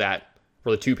top of that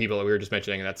were the two people that we were just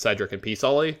mentioning, and that's Cedric and P.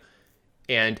 Sully.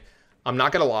 And I'm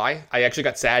not going to lie, I actually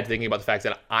got sad thinking about the fact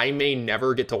that I may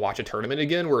never get to watch a tournament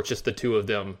again where it's just the two of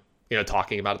them,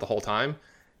 talking about it the whole time.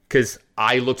 Because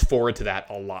I looked forward to that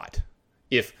a lot.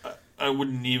 If I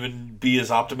wouldn't even be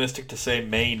as optimistic to say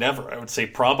may never. I would say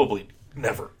probably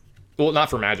never. Well, not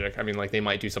for Magic. I mean, they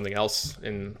might do something else,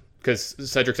 because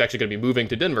Cedric's actually going to be moving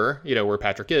to Denver, where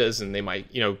Patrick is, and they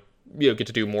might, get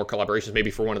to do more collaborations,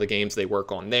 maybe for one of the games they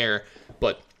work on there.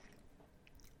 But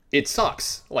it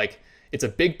sucks. It's a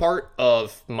big part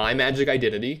of my Magic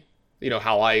identity.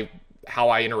 How I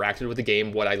interacted with the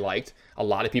game, what I liked. A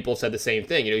lot of people said the same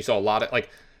thing. You saw a lot of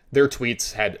their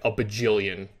tweets had a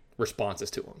bajillion responses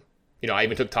to them. I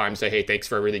even took time to say, hey, thanks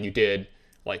for everything you did.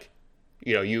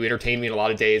 You entertained me in a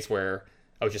lot of days where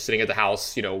I was just sitting at the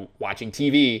house, watching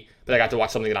TV, but I got to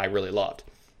watch something that I really loved.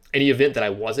 Any event that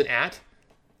I wasn't at,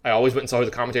 I always went and saw who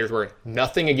the commentators were.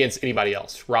 Nothing against anybody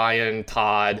else. Ryan,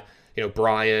 Todd,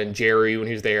 Brian, Jerry when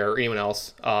he was there, anyone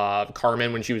else,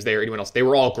 Carmen when she was there, anyone else. They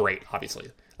were all great, obviously.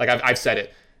 I've said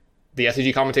it. The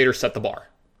SCG commentators set the bar.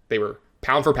 They were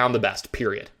pound for pound the best,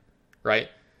 period. Right?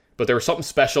 But there was something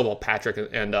special about Patrick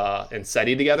and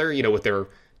Seti together, with their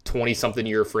 20-something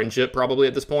year friendship probably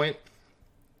at this point.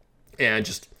 And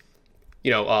just,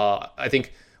 I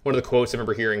think one of the quotes I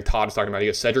remember hearing Todd was talking about, he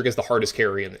goes, Cedric is the hardest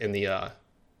carry in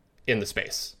the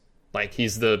space.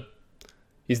 He's the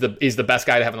best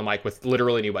guy to have on the mic with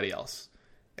literally anybody else.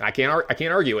 And I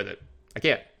can't argue with it. I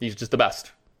can't. He's just the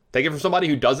best. Take it from somebody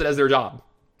who does it as their job.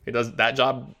 He does that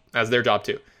job as their job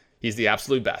too. He's the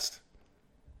absolute best.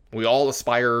 We all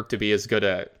aspire to be as good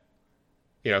at,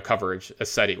 coverage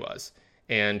as Seti was.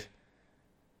 And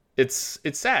it's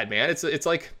sad, man. It's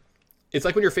like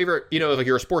when your favorite,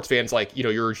 you're a sports fan, it's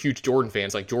you're a huge Jordan fan,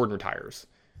 it's like Jordan retires.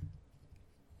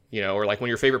 Or when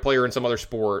your favorite player in some other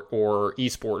sport or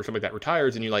esport or something like that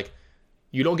retires, and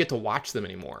you don't get to watch them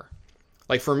anymore.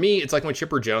 For me, it's like when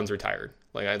Chipper Jones retired.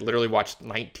 I literally watched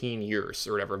 19 years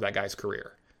or whatever of that guy's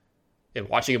career. And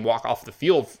watching him walk off the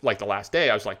field the last day,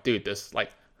 I was like, dude, this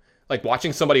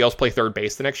watching somebody else play third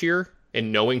base the next year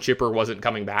and knowing Chipper wasn't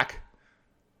coming back.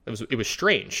 It was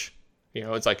strange.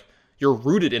 It's you're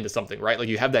rooted into something, right?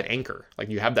 You have that anchor,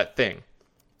 you have that thing.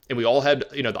 And we all had,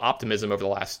 the optimism over the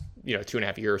last,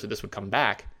 2.5 years that this would come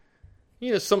back.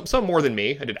 Some more than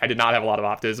me. I did not have a lot of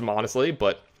optimism, honestly,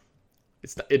 but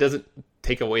it doesn't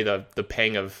take away the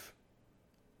pang of,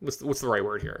 what's the right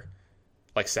word here?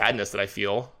 Sadness that I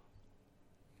feel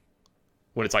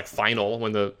when it's final,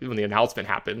 when the announcement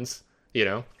happens,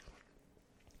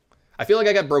 I I feel like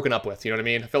I got broken up with, you know what I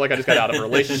mean? I feel like I just got out of a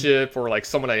relationship or like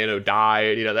someone I know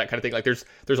died, you know, that kind of thing. Like there's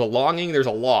a longing, there's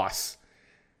a loss.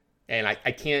 And I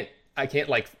can't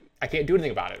do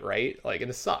anything about it, right? Like, and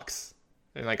this sucks.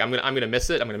 And like I'm gonna miss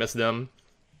it. I'm gonna miss them.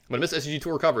 I'm gonna miss SCG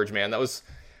Tour coverage, man. That was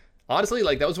honestly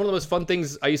like that was one of the most fun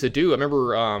things I used to do. I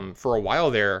remember for a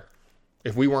while there,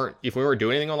 if we weren't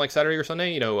doing anything on like Saturday or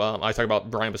Sunday, you know, I talk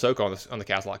about Brian Basoko on the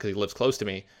cast a lot because he lives close to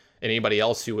me, and anybody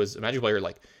else who was a Magic player,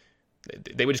 like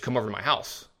they would just come over to my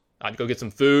house. I'd go get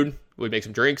some food, we'd make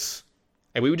some drinks,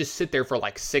 and we would just sit there for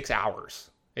like 6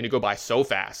 hours, and it'd go by so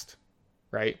fast,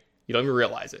 right? You don't even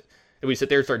realize it. And we'd sit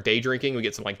there and start day drinking. We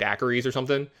get some like daiquiris or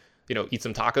something, you know, eat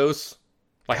some tacos.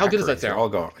 Like, how good does that sound?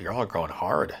 You're all going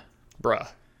hard. Bruh.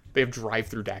 They have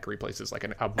drive-through daiquiri places like a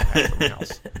mile from my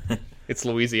house. It's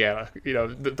Louisiana. You know,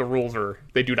 the rules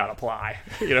they do not apply,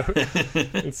 you know?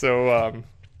 And so,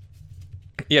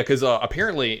 yeah, because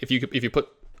apparently if you put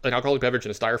an alcoholic beverage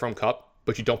in a styrofoam cup,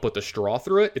 but you don't put the straw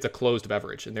through it, it's a closed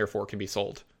beverage and therefore can be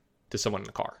sold to someone in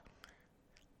the car.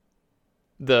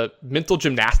 The mental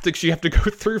gymnastics you have to go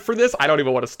through for this, I don't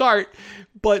even want to start,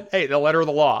 but hey, the letter of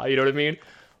the law, you know what I mean?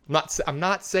 I'm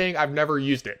not saying I've never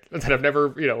used it, that I've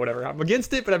never, you know, whatever. I'm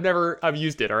against it, but I've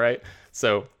used it. All right.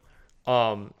 So,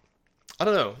 I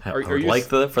don't know. I would like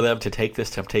for them to take this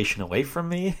temptation away from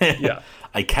me. Yeah.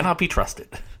 I cannot be trusted.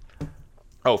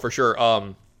 Oh, for sure.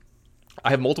 I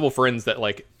have multiple friends that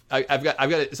like, I've got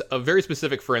a very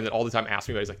specific friend that all the time asks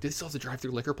me about. He's like, "Do they still have the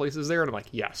drive-through liquor places there?" And I'm like,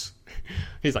 "Yes."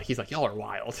 He's like, "Y'all are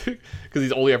wild," because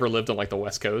he's only ever lived on like the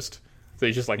West Coast. So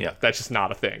he's just like, yeah, that's just not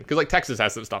a thing. Because like Texas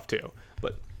has some stuff too,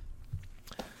 but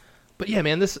yeah,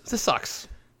 man, this sucks.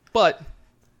 But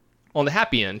on the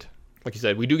happy end, like you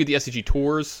said, we do get the SCG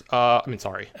tours.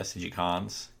 SCG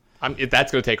cons.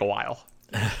 That's going to take a while.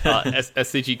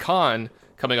 SCG Con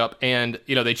coming up, and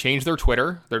you know they changed their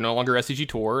Twitter. They're no longer SCG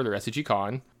Tour. They're SCG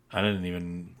Con. I didn't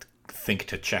even think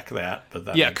to check that, but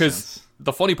that makes sense.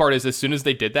 The funny part is, as soon as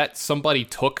they did that, somebody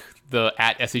took the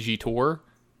 @SCG Tour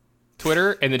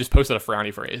Twitter and then just posted a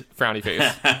frowny face.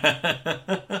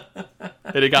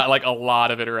 And it got like a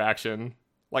lot of interaction,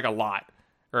 like a lot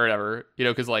or whatever, you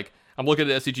know, because like I'm looking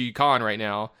at SCG Con right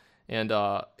now, and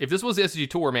if this was the SCG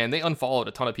Tour, man, they unfollowed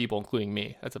a ton of people, including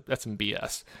me. That's some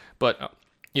BS. But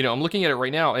you know, I'm looking at it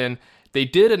right now, and they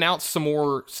did announce some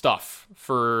more stuff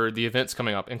for the events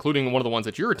coming up, including one of the ones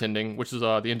that you're attending, which is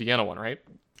the Indiana one, right?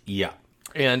 Yeah.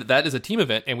 And that is a team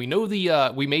event, and we know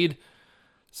we made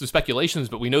some speculations,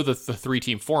 but we know the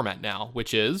 3-team format now,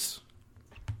 which is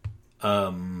I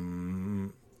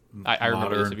remember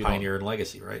Modern, Pioneer, and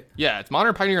Legacy, right? Yeah, it's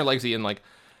Modern, Pioneer, and Legacy, and like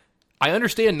I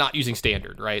understand not using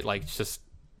Standard, right? Like it's just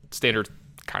Standard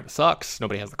kind of sucks.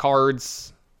 Nobody has the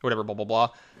cards, whatever, blah blah blah.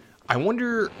 I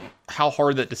wonder how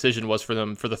hard that decision was for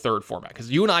them for the third format,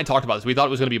 because you and I talked about this. We thought it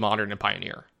was going to be Modern and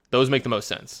Pioneer. Those make the most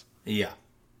sense. Yeah.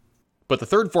 But the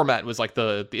third format was like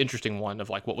the interesting one of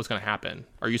like what was going to happen.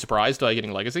 Are you surprised by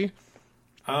getting Legacy?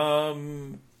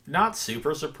 Not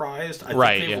super surprised.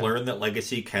 I think they've learned that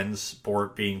Legacy can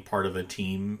support being part of a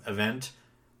team event.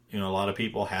 You know, a lot of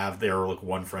people have their like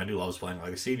one friend who loves playing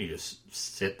Legacy, and you just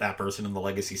sit that person in the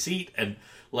Legacy seat and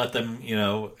let them, you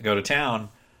know, go to town.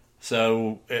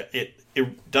 So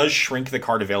it does shrink the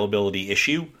card availability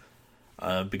issue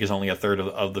because only a third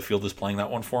of the field is playing that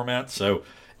one format. So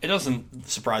it doesn't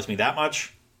surprise me that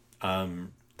much.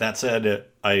 That said,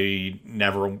 I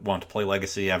never want to play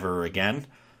Legacy ever again.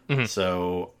 Mm-hmm.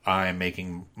 So I'm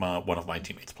making one of my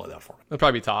teammates play that for me. It'll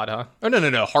probably be Todd, huh? Oh,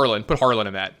 no. Harlan. Put Harlan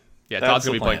in that. Yeah, that's Todd's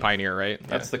going to be playing Pioneer, right?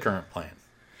 That's the current plan.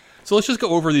 So let's just go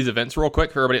over these events real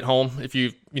quick for everybody at home. If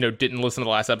you didn't listen to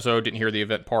the last episode, didn't hear the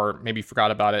event part, maybe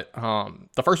forgot about it.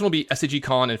 The first one will be SCG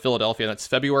Con in Philadelphia. That's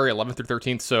February 11th through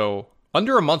 13th. So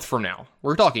under a month from now.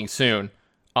 We're talking soon.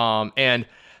 And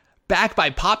back by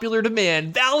popular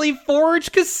demand, Valley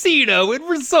Forge Casino and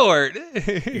Resort.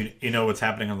 You know what's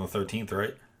happening on the 13th,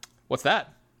 right? What's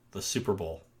that? The Super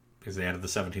Bowl. Because they added the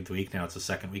 17th week. Now it's the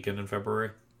second weekend in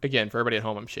February. Again, for everybody at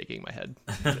home, I'm shaking my head.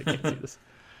 They can't see this.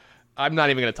 I'm not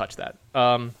even going to touch that.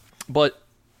 But,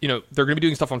 you know, they're going to be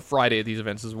doing stuff on Friday at these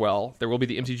events as well. There will be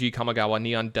the MTG Kamigawa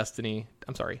Neon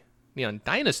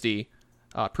Dynasty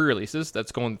pre-releases.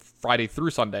 That's going Friday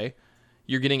through Sunday.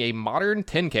 You're getting a Modern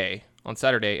 10K on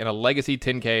Saturday and a Legacy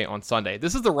 10K on Sunday.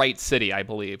 This is the right city, I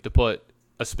believe, to put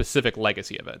a specific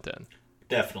Legacy event in.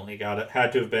 Definitely got it.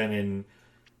 Had to have been in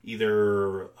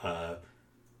either,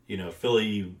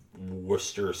 Philly,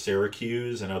 Worcester,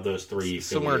 Syracuse, and of those three,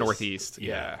 somewhere northeast.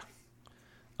 Yeah.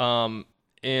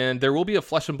 And there will be a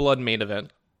Flesh and Blood main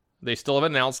event. They still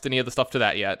haven't announced any of the stuff to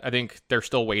that yet. I think they're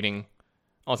still waiting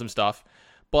on some stuff.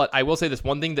 But I will say this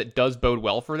one thing that does bode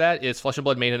well for that is Flesh and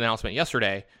Blood made an announcement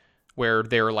yesterday where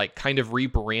they're like kind of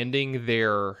rebranding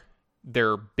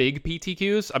their big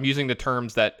PTQs. I'm using the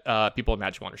terms that people in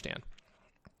Magic will understand,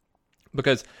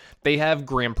 because they have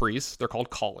Grand Prix. They're called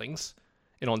callings,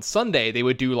 and on Sunday they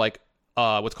would do like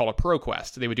what's called a Pro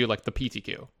Quest. They would do like the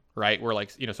PTQ, right, where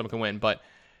like someone can win. But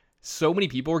so many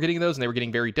people were getting those, and they were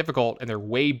getting very difficult, and they're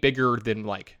way bigger than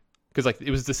like, because like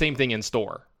it was the same thing in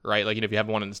store, right? Like if you have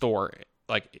one in the store,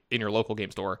 like in your local game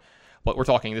store, but we're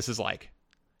talking this is like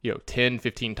 10,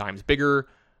 15 times bigger.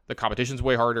 The competition's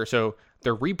way harder, so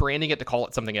they're rebranding it to call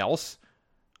it something else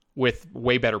with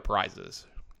way better prizes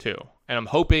too. And I'm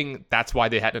hoping that's why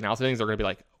they had to announce things. They're going to be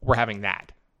like, we're having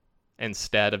that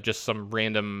instead of just some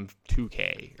random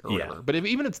 2K or whatever. But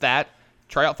even if it's that,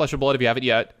 try out Flesh and Blood if you haven't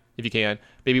yet, if you can.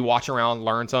 Maybe watch around,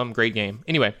 learn some. Great game.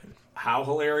 Anyway. How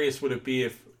hilarious would it be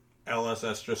if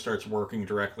LSS just starts working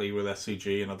directly with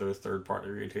SCG and other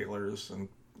third-party retailers, and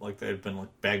like they've been like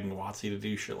begging WotC to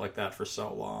do shit like that for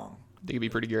so long? I think it'd be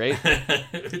pretty great.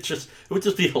 It would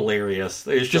just be hilarious.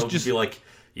 They just be like,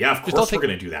 yeah, of course we're going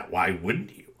to do that. Why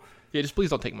wouldn't you? Yeah, just please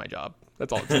don't take my job.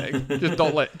 That's all I'm saying.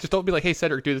 just don't be like, hey,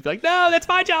 Cedric, do this. Be like, no, that's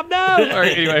my job. No. All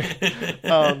right,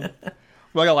 anyway.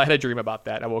 Well, I had a dream about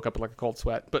that. I woke up with like a cold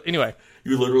sweat. But anyway.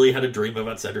 You literally had a dream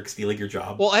about Cedric stealing your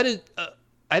job? Well, I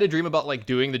had a dream about like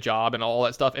doing the job and all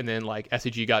that stuff, and then like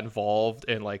SCG got involved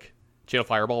and like Channel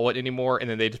Fireball wasn't anymore, and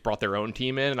then they just brought their own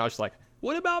team in, and I was just like,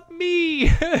 what about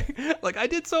me? Like, I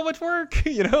did so much work,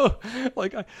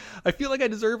 like I feel like I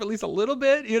deserve at least a little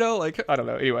bit, like, I don't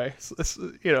know. Anyway,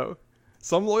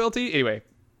 some loyalty. Anyway,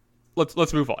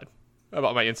 let's move on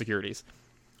about my insecurities.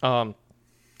 The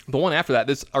one after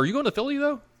that, are you going to Philly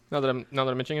though? Now that I'm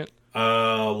mentioning it?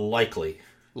 Likely.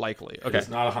 Okay. It's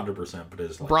not 100%, but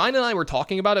it is likely. Brian and I were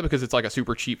talking about it because it's like a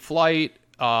super cheap flight.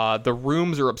 The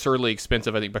rooms are absurdly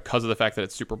expensive, I think, because of the fact that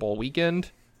it's Super Bowl weekend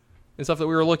and stuff that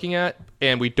we were looking at,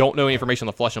 and we don't know any information on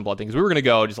the Flesh and Blood thing, because we were going to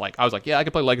go just like, I was like, yeah, I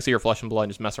could play Legacy or Flesh and Blood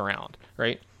and just mess around,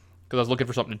 right? Because I was looking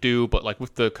for something to do, but like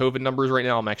with the COVID numbers right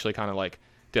now, I'm actually kind of like,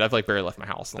 dude, I've like barely left my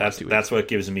house in the last 2 weeks. That's what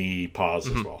gives me pause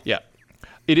as well. Yeah.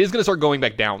 It is going to start going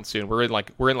back down soon. We're in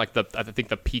like the, I think,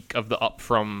 the peak of the up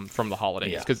from the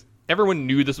holidays, because everyone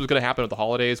knew this was going to happen with the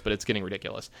holidays, but it's getting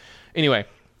ridiculous. Anyway.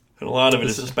 And a lot of it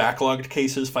is just backlogged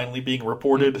cases finally being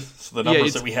reported. So the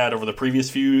numbers that we had over the previous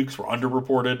few weeks were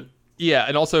underreported. Yeah,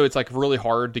 and also it's like really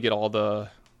hard to get all the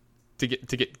to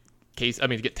get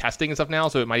testing and stuff now,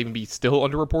 so it might even be still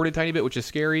underreported a tiny bit, which is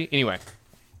scary. Anyway,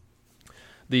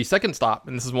 the second stop,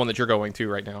 and this is one that you're going to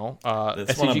right now.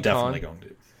 That's one I'm definitely going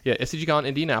to. Yeah, SCGCon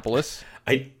Indianapolis.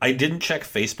 I didn't check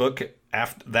Facebook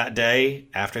that day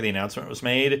after the announcement was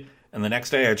made, and the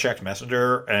next day I checked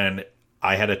Messenger, and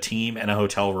I had a team and a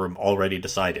hotel room already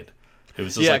decided. It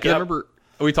was just I remember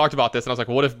we talked about this, and I was like,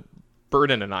 what if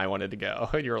Burden and I wanted to go?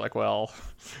 And you were like, well,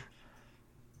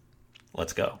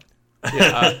 let's go.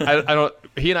 Yeah, I don't.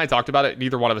 He and I talked about it.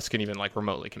 Neither one of us can even like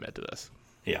remotely commit to this.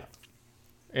 Yeah.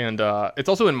 And it's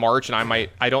also in March, and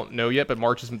I don't know yet, but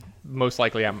March is most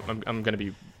likely I'm going to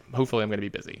be, hopefully I'm going to be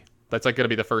busy. That's like going to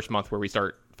be the first month where we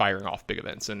start firing off big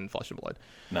events in Flesh and Blood.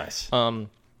 Nice.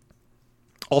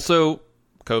 Also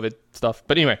COVID stuff,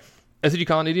 but anyway,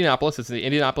 SCGCon Indianapolis. It's the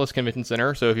Indianapolis Convention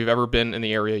Center. So if you've ever been in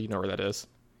the area, you know where that is.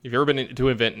 If you've ever been to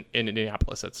an event in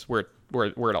Indianapolis, that's where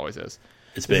it always is.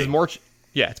 It's big. This is March.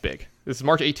 Yeah, it's big. This is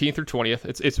March 18th through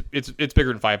 20th. It's bigger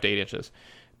than 5 to 8 inches,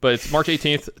 but it's March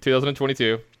 18th,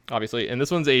 2022, obviously. And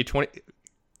this one's a 20.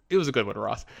 It was a good one,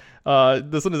 Ross.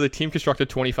 This one is a team constructed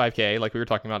 25K, like we were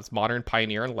talking about. It's Modern,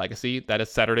 Pioneer, and Legacy. That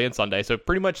is Saturday and Sunday, so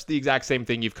pretty much the exact same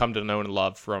thing you've come to know and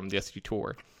love from the SCG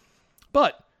Tour.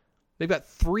 But they've got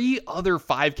 3 other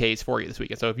 5Ks for you this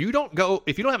weekend. So if you don't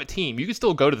have a team, you can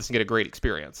still go to this and get a great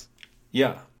experience.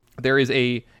 Yeah.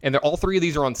 And all 3 of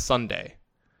these are on Sunday.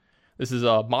 This is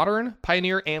a Modern,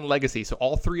 Pioneer, and Legacy. So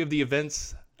all 3 of the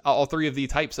events, all 3 of the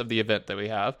types of the event that we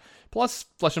have, plus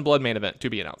Flesh and Blood main event to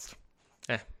be announced.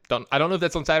 I don't know if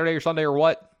that's on Saturday or Sunday or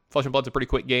what. Flesh and Blood's a pretty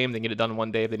quick game. They can get it done in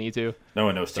one day if they need to. No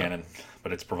one knows Tannen,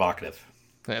 but it's provocative.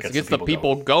 It gets the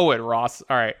people going, Ross.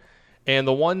 All right. And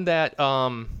the one that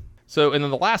and then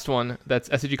the last one, that's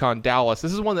SCGCon Dallas.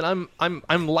 This is one that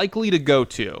I'm likely to go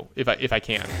to if I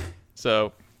can.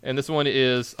 So, and this one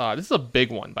is this is a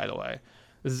big one, by the way.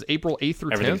 This is April 8th through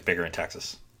 10th. Everything's bigger in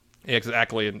Texas. Yeah,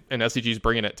 exactly, and SCG's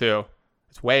bringing it too.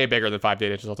 It's way bigger than 5 to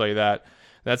 8 inches, I'll tell you that.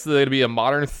 That's going to be a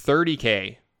Modern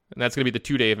 30K, and that's going to be the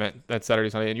 2-day event. That's Saturday,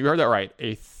 Sunday, and you heard that right,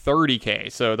 a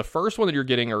 30K. So the first one that you're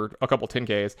getting are a couple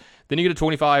 10Ks. Then you get a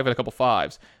 25 and a couple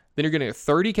 5s. Then you're getting a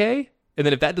 30K, and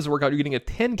then if that doesn't work out, you're getting a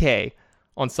 10K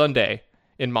on Sunday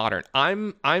in Modern.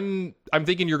 I'm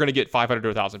thinking you're going to get 500 to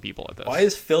 1,000 people at this. Why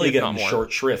is Philly getting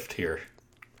short shrift here?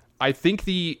 I think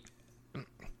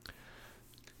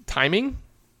timing,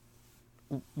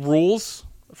 rules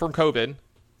from COVID,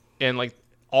 and like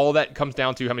all that comes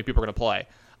down to how many people are going to play.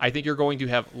 I think you're going to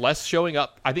have less showing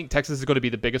up. I think Texas is going to be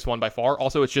the biggest one by far.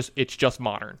 Also, it's just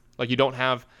Modern. Like you don't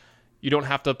have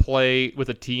to play with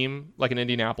a team like in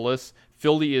Indianapolis.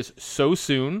 Philly is so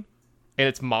soon, and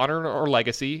it's Modern or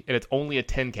Legacy, and it's only a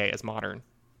 10K as Modern.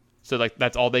 So like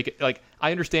that's all they like.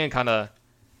 I understand kind of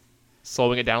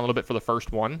slowing it down a little bit for the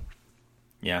first one.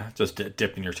 Yeah, just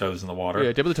dipping your toes in the water.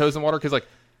 Yeah, dipping the toes in the water because like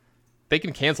they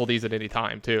can cancel these at any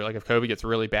time too. Like if COVID gets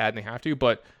really bad and they have to,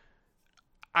 but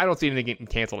I don't see anything getting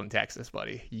canceled in Texas,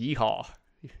 buddy. Yeehaw.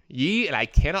 Yee, and I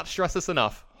cannot stress this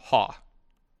enough. Ha.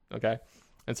 Okay?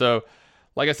 And so,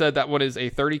 like I said, that one is a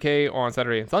 30K on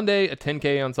Saturday and Sunday, a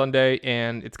 10K on Sunday,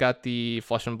 and it's got the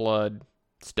flesh and blood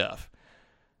stuff.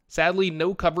 Sadly,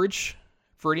 no coverage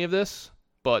for any of this,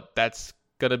 but that's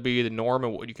going to be the norm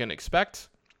and what you can expect.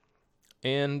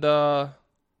 And,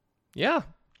 yeah.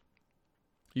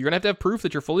 You're going to have proof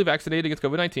that you're fully vaccinated against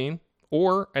COVID-19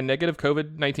 or a negative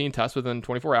COVID-19 test within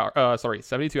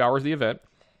 72 hours of the event.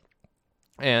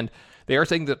 And they are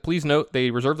saying that, please note,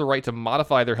 they reserve the right to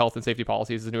modify their health and safety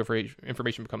policies as new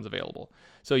information becomes available.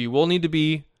 So you will need to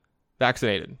be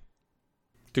vaccinated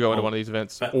to go into one of these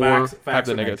events or have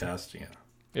the negative test.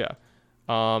 Yeah.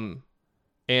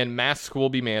 And masks will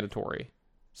be mandatory.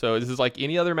 So this is like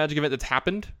any other Magic event that's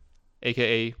happened,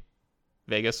 aka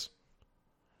Vegas.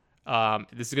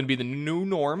 This is going to be the new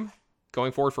norm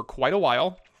going forward for quite a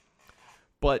while.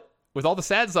 But with all the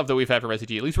sad stuff that we've had from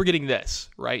SCG, at least we're getting this,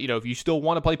 right? You know, if you still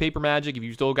want to play Paper Magic, if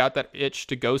you still got that itch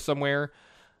to go somewhere,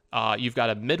 you've got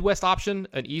a Midwest option,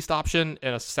 an East option,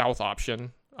 and a South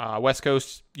option. West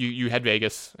Coast, you had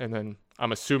Vegas, and then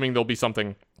I'm assuming there'll be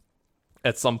something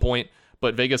at some point,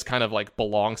 but Vegas kind of like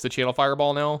belongs to Channel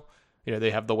Fireball now. You know,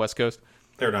 they have the West Coast.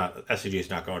 They're not, SCG is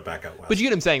not going back out west. But you get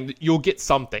what I'm saying, you'll get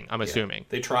something, I'm assuming.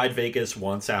 They tried Vegas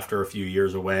once after a few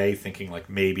years away, thinking like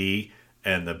maybe,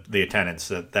 and the attendance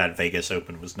that Vegas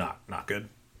Open was not good.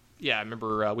 Yeah, I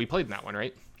remember we played in that one,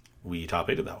 right? We top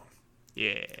 8'd that one.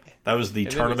 Yeah. That was the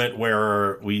tournament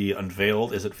where we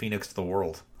unveiled Is It Phoenix to the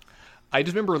World? I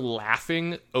just remember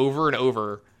laughing over and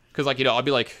over because, like, you know, I'll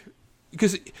be like,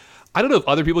 because I don't know if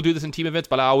other people do this in team events,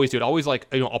 but I always do it. I always like,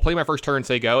 you know, I'll play my first turn,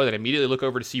 say go, and then immediately look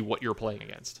over to see what you're playing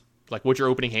against, like what your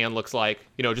opening hand looks like.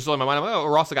 You know, just in my mind, I'm like, oh,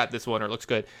 Ross got this one or it looks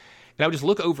good, and I would just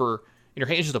look over. In your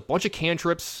hand is just a bunch of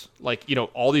cantrips, like, you know,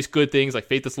 all these good things like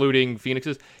Faithless Looting,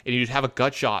 Phoenixes, and you just have a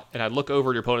gut shot. And I'd look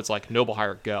over at your opponent's like Noble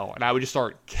Hire, go, and I would just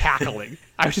start cackling.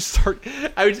 I would just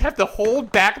have to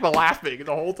hold back the laughing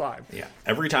the whole time. Yeah,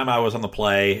 every time I was on the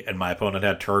play and my opponent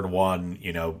had turn one,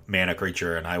 you know, mana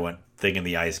creature, and I went Thing in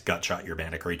the Ice, gut shot your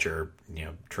mana creature, you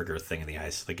know, trigger Thing in the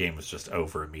Ice. The game was just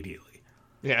over immediately.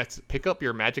 Yeah, it's pick up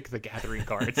your Magic the Gathering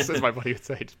cards, as my buddy would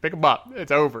say. Just pick them up.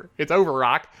 It's over. It's over,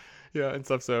 Rock. Yeah, and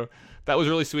stuff. So that was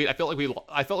really sweet. I felt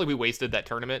like we wasted that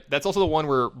tournament. That's also the one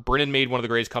where Brennan made one of the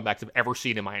greatest comebacks I've ever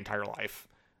seen in my entire life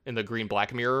in the green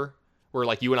black mirror, where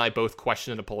like you and I both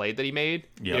questioned a Palade that he made.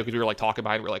 Yeah. You know, because we were like talking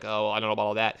behind, we were like, oh, I don't know about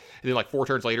all that. And then like 4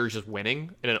 turns later, he's just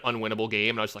winning in an unwinnable game,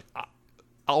 and I was just like,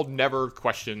 I'll never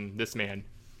question this man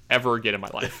ever again in my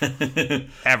life.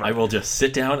 Ever. I will just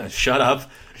sit down and shut up.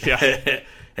 Yeah.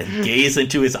 And gaze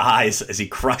into his eyes as he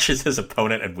crushes his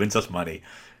opponent and wins us money.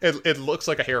 It looks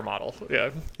like a hair model. Yeah,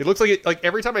 it looks like it. Like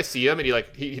every time I see him and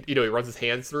he you know he runs his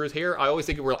hands through his hair, I always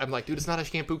think I'm like, dude, it's not a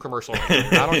shampoo commercial.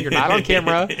 You're not on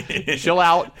camera. Chill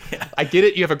out. Yeah. I get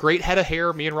it. You have a great head of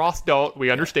hair. Me and Ross don't.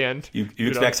 We understand. You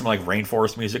expect some like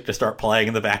rainforest music to start playing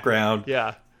in the background.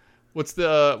 Yeah. What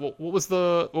was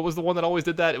the one that always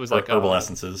did that? It was like Herbal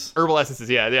Essences. Herbal Essences,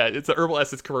 yeah. It's an Herbal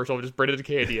Essence commercial, just Brendan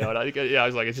Candio, and I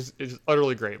was like, it's just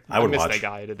utterly great. I miss that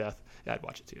guy to death. Yeah, I'd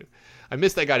watch it too. I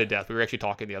miss that guy to death. We were actually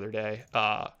talking the other day.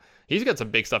 He's got some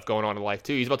big stuff going on in life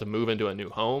too. He's about to move into a new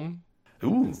home.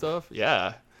 Ooh. And stuff.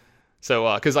 Yeah.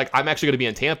 So, because like I'm actually going to be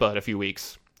in Tampa in a few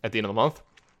weeks at the end of the month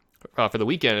for the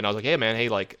weekend, and I was like, hey,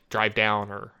 like drive down,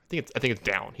 or I think it's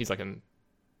down. He's like I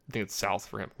think it's south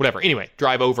for him. Whatever. Anyway,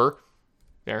 drive over.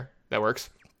 There, that works.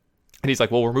 And he's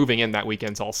like, well, we're moving in that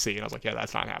weekend, so I'll see. And I was like, yeah,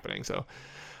 that's not happening. So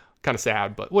kind of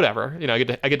sad, but whatever. You know, I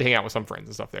get to hang out with some friends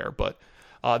and stuff there. But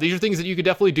these are things that you could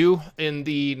definitely do in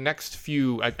the next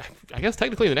few, I guess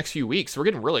technically in the next few weeks. We're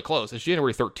getting really close. It's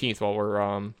January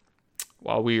 13th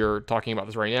while we are talking about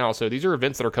this right now. So these are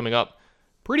events that are coming up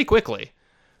pretty quickly.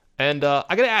 And I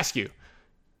got to ask you,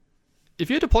 if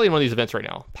you had to play in one of these events right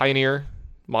now, Pioneer,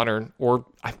 Modern, or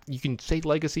you can say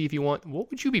Legacy if you want, what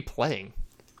would you be playing?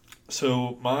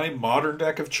 So my Modern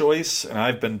deck of choice, and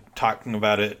I've been talking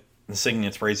about it and singing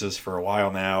its praises for a while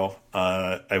now.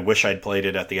 I wish I'd played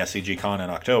it at the SCG Con in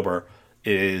October.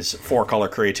 is 4-color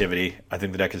creativity. I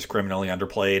think the deck is criminally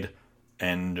underplayed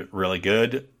and really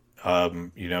good.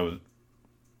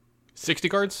 60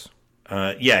 cards?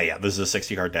 Yeah. This is a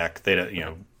 60-card deck. They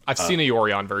don't, I've seen a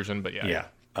Yorion version, but yeah.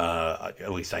 Yeah.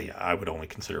 At least I would only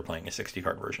consider playing a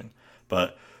 60-card version.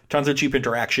 But tons of cheap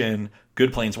interaction,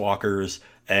 good planeswalkers,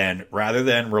 and rather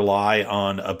than rely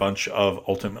on a bunch of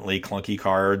ultimately clunky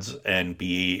cards and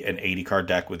be an 80-card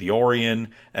deck with Yorion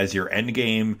as your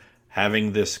endgame,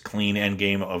 having this clean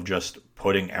endgame of just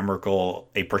putting Emrakul,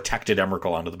 a protected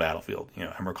Emrakul, onto the battlefield.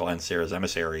 Emrakul and Sarah's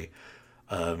Emissary.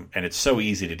 And it's so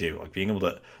easy to do. Like being able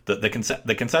to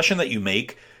the concession that you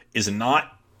make is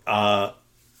not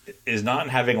in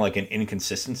having like an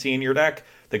inconsistency in your deck.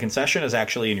 The concession is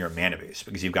actually in your mana base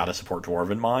because you've got to support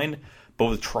Dwarven Mine. But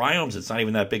with Triomes, it's not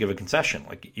even that big of a concession.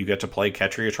 Like you get to play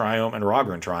Ketria Triome and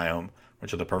Rogran Triome,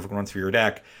 which are the perfect ones for your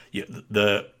deck.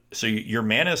 So your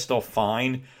mana is still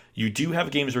fine. You do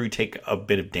have games where you take a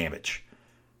bit of damage.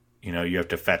 You have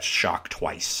to fetch Shock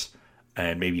twice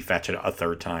and maybe fetch it a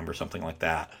third time or something like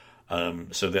that.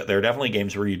 So there are definitely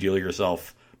games where you deal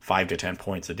yourself 5 to 10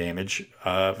 points of damage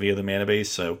via the mana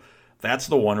base. So that's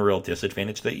the one real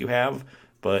disadvantage that you have.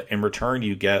 But in return,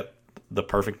 you get the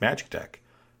perfect Magic deck.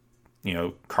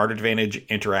 Card advantage,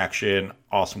 interaction,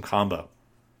 awesome combo.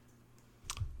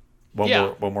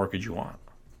 What more could you want?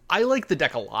 I like the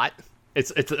deck a lot.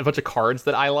 It's a bunch of cards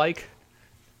that I like.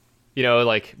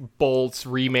 Like bolts,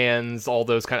 remands, all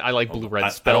those kind of. I like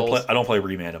blue-red spells. I don't play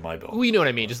remand in my build. Well, you know what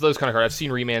I mean. Just those kind of cards. I've seen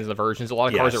remands in the versions. A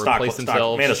lot of cards that replace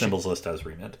themselves. Mana Symbols list has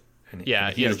remand. And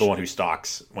he is the one who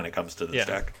stocks when it comes to this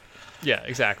deck. Yeah,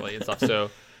 exactly. And stuff. So,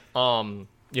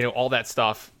 all that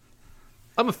stuff.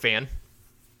 I'm a fan.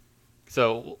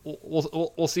 So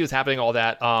we'll see what's happening. All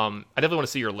that. I definitely want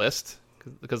to see your list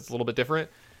because it's a little bit different.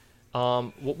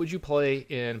 What would you play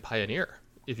in Pioneer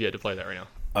if you had to play that right now?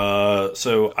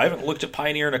 So I haven't looked at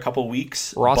Pioneer in a couple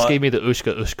weeks. Ross gave me the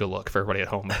Ushka look for everybody at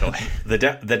home, by the way.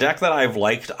 the deck that I've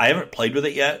liked, I haven't played with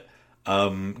it yet,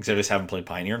 because I just haven't played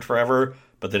Pioneer in forever.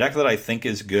 But the deck that I think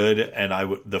is good,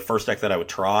 and the first deck that I would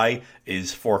try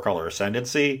is 4-color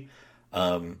Ascendancy.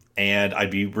 And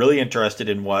I'd be really interested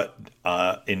in what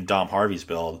in Dom Harvey's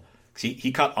build.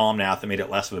 He cut Omnath and made it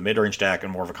less of a mid-range deck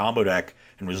and more of a combo deck,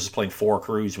 and was just playing 4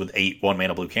 crews with 8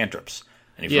 1-mana blue cantrips.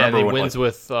 And he wins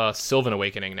with Sylvan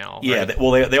Awakening now. Yeah,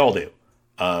 right? They all do.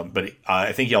 But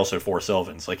I think he also had 4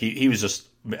 Sylvans. Like he was just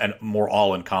a more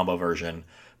all-in combo version,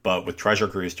 but with Treasure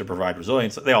Cruise to provide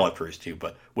resilience. They all have Cruise too,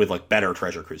 but with like better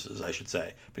Treasure Cruises, I should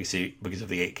say, because of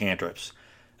the 8 cantrips.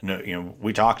 And,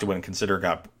 we talked when Consider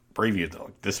got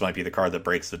previewed. This might be the card that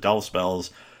breaks the Delve spells.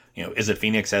 Izzet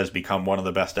Phoenix has become one of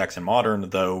the best decks in Modern,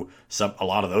 though a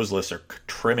lot of those lists are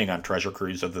trimming on Treasure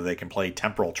Cruise so that they can play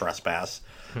Temporal Trespass.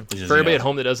 Which is, for everybody at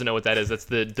home that doesn't know what that is, that's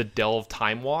the Delve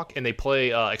Time Walk, and they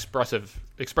play Expressive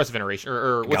Iteration,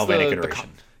 or what's Galvanic Iteration.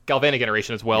 Galvanic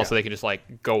Iteration as well, so they can just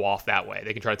like go off that way.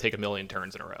 They can try to take 1,000,000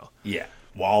 turns in a row. Yeah,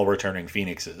 while returning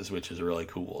Phoenixes, which is really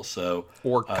cool. So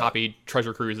copy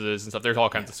Treasure Cruises and stuff. There's all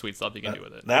kinds of sweet stuff you can do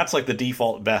with it. That's like the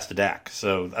default best deck.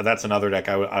 So that's another deck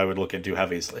I would look into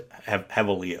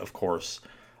heavily, of course.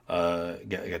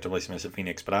 Get to play some Izzet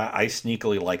Phoenix, but I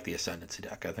sneakily like the Ascendancy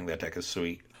deck. I think that deck is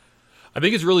sweet. I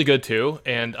think it's really good too,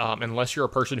 and unless you're a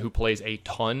person who plays a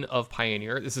ton of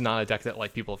Pioneer, this is not a deck that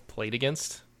like people have played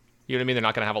against. You know what I mean? They're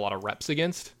not going to have a lot of reps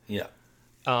against. Yeah.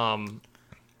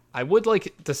 I would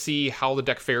like to see how the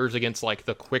deck fares against like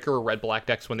the quicker red-black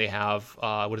decks when they have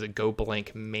Go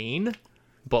Blank main,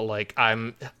 but like I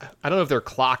don't know if their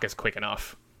clock is quick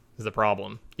enough. Is the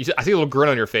problem? I see a little grin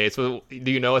on your face. Do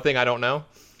you know a thing I don't know?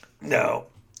 No.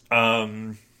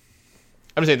 I'm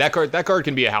saying that card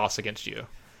can be a house against you.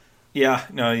 Yeah,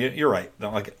 no, you're right.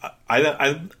 Like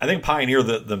I think Pioneer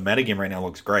the metagame right now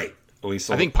looks great. At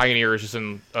least I think Pioneer is just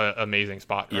in an amazing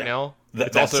spot right now.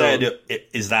 That said,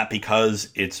 is that because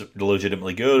it's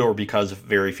legitimately good, or because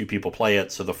very few people play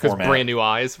it? So the format, brand new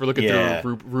eyes. We're looking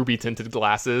through ruby tinted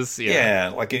glasses.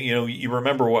 Yeah, like you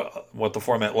remember what the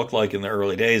format looked like in the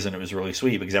early days, and it was really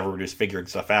sweet because everybody was figuring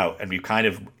stuff out, and we kind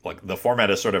of like the format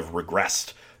has sort of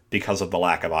regressed because of the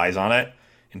lack of eyes on it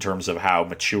in terms of how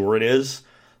mature it is.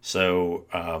 So,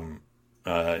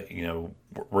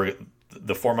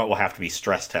 the format will have to be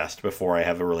stress test before I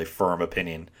have a really firm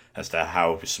opinion as to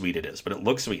how sweet it is. But it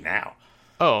looks sweet now.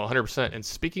 Oh, 100%. And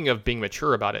speaking of being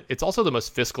mature about it, it's also the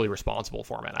most fiscally responsible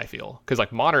format, I feel. Because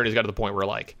like Modern has got to the point where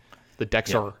like the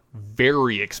decks are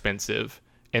very expensive,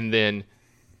 and then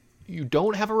you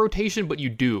don't have a rotation, but you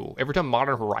do. Every time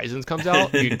Modern Horizons comes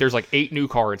out, there's like 8 new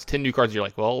cards, 10 new cards. You're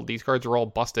like, well, these cards are all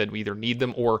busted. We either need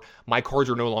them or my cards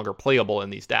are no longer playable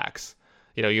in these decks.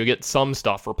 You get some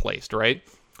stuff replaced, right?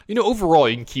 overall,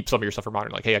 you can keep some of your stuff for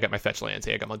Modern. Like, hey, I got my fetch lands.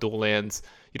 Hey, I got my dual lands.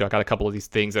 I got a couple of these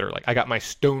things that are like, I got my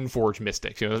Stoneforge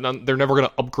Mystics. They're never going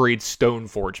to upgrade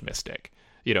Stoneforge Mystic.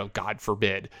 God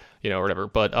forbid, or whatever.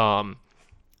 But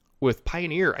with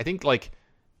Pioneer, I think like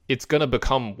it's going to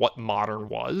become what Modern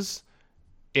was.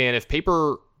 And if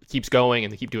Paper keeps going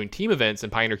and they keep doing team events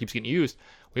and Pioneer keeps getting used,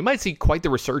 we might see quite the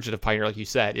resurgence of Pioneer, like you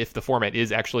said, if the format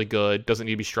is actually good, doesn't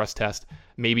need to be stress test.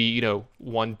 Maybe,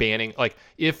 one banning, like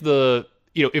if the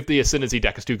Ascendancy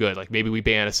deck is too good, like maybe we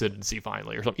ban Ascendancy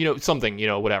finally or something,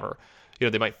 something, whatever.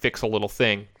 They might fix a little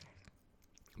thing.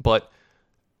 But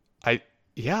I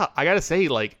gotta say,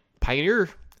 like, Pioneer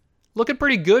looking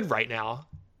pretty good right now.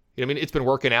 It's been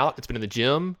working out. It's been in the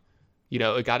gym.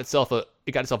 It got itself a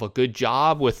good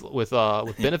job with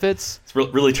benefits. It's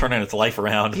really turning its life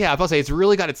around. Yeah, I was about to say it's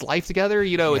really got its life together.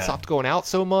 It stopped going out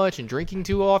so much and drinking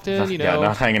too often. Yeah,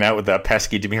 not hanging out with that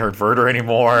pesky Dimir inverter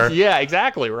anymore. Yeah,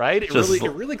 exactly. Right. It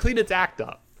really cleaned its act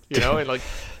up. And like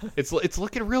it's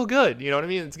looking real good. You know what I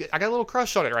mean? I got a little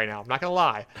crush on it right now. I'm not gonna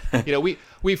lie.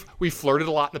 We flirted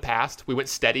a lot in the past. We went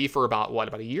steady for about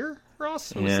a year,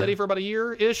 Ross. We went steady for about a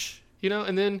year ish.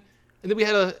 And then we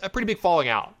had a pretty big falling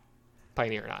out.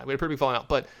 Pioneer and I. We had a pretty big falling out,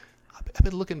 but I've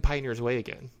been looking Pioneer's way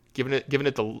again, giving it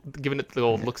the old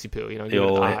looksy poo. The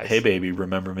old, hey baby,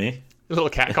 remember me? A little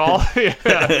cat call.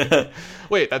 Yeah.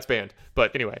 Wait, that's banned.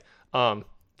 But anyway, did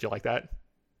you like that?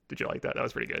 That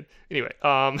was pretty good. Anyway,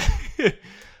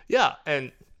 yeah,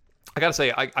 and I gotta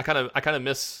say, I kind of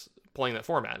miss playing that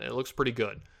format, and it looks pretty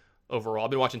good overall.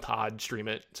 I've been watching Todd stream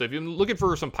it, so if you're looking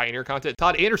for some Pioneer content,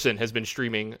 Todd Anderson has been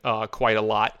streaming quite a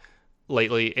lot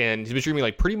lately, and he's been streaming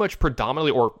like pretty much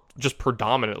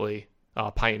predominantly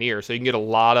Pioneer, so you can get a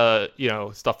lot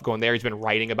of stuff going there. He's been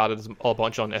writing about it a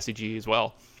bunch on SCG as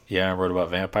well. Yeah, I wrote about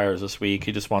vampires this week.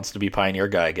 He just wants to be Pioneer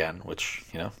guy again, which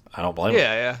I don't blame him.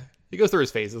 Yeah, he goes through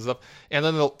his phases and stuff. And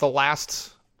then the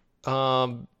last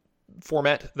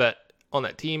format that on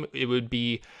that team, that'd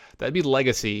be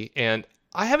Legacy, and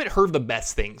I haven't heard the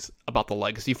best things about the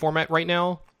Legacy format right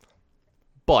now,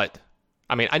 but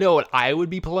I know what I would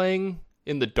be playing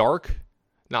in the dark.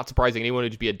 Not surprising anyone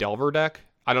would just be a Delver deck.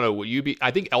 I don't know what you'd be.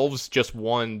 I think Elves just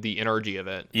won the energy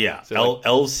event. Yeah, so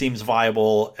Elves seems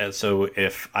viable. And so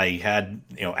if I had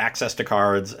access to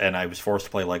cards and I was forced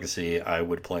to play Legacy, I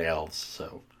would play Elves.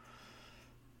 So,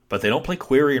 but they don't play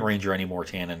Quirion Ranger anymore,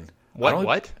 Tannen.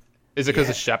 What? Is it because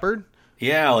of Shepherd?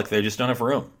 Yeah, like they just don't have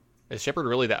room. Is Shepherd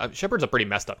really that? Shepherd's a pretty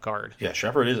messed up card. Yeah,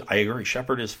 Shepherd is. I agree.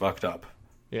 Shepherd is fucked up.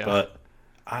 Yeah, but.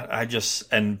 I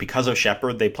just, and because of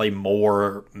Shepherd, they play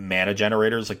more mana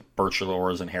generators like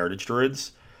Birchalores and Heritage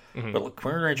Druids. Mm-hmm. But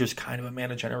Quirion Ranger is kind of a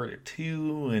mana generator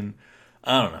too, and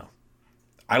I don't know.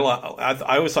 I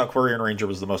always thought Quirion Ranger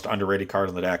was the most underrated card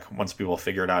in the deck once people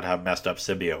figured out how messed up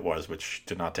Symbiote was, which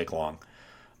did not take long.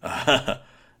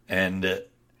 And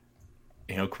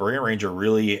Quirion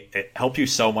Ranger it helped you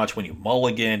so much when you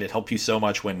mulliganed. It helped you so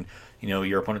much when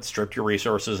your opponent stripped your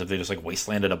resources if they just like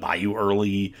wastelanded a bayou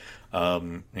early.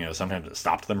 Sometimes it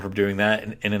stopped them from doing that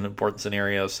in an important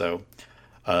scenario. So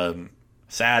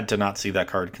sad to not see that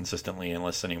card consistently in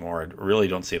lists anymore. I really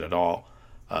don't see it at all.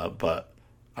 But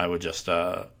I would just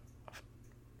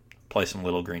play some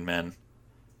Little Green Men.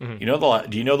 Mm-hmm.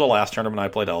 Do you know the last tournament I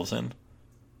played Elves in?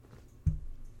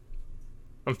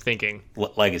 I'm thinking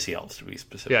Legacy Elves to be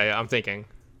specific. Yeah, I'm thinking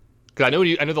because I know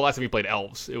the last time you played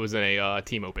Elves, it was in a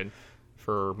team open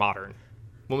for Modern.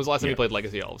 When was the last time you played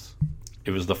Legacy Elves?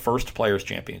 It was the first Players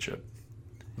Championship.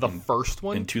 The first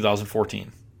one? In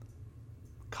 2014.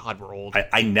 God, we're old.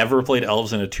 I never played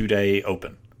Elves in a 2-day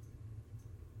open.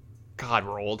 God,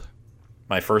 we're old.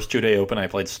 My first 2-day open, I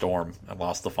played Storm and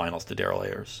lost the finals to Daryl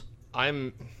Ayers.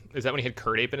 Is that when he had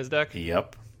Kurt Ape in his deck?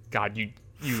 Yep. God, you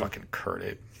fucking Kurt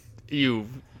Ape. You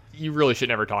really should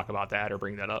never talk about that or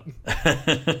bring that up.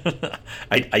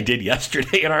 I did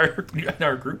yesterday in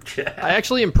our group chat.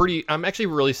 I'm actually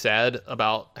really sad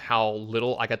about how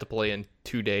little I got to play in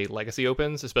 2-day Legacy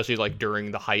Opens, especially like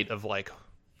during the height of like,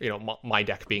 my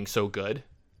deck being so good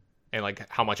and like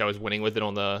how much I was winning with it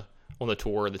on the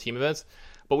tour or the team events.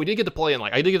 But I did get to play in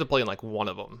like one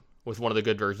of them with one of the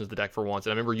good versions of the deck for once.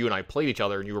 And I remember you and I played each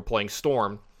other and you were playing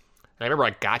Storm. And I remember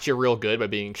I got you real good by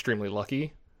being extremely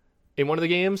lucky in one of the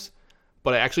games,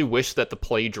 but I actually wish that the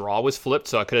play draw was flipped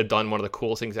so I could have done one of the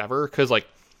coolest things ever. Because like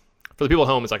for the people at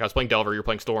home, it's like I was playing Delver, you're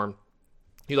playing Storm.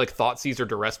 You like thought Caesar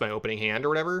duress my opening hand or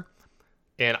whatever,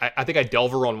 and I think I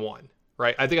Delver on 1,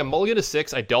 right? I think I mulligan to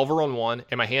 6, I Delver on 1,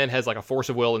 and my hand has like a Force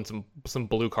of Will and some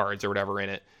blue cards or whatever in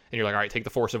it, and you're like, all right, take the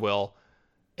Force of Will,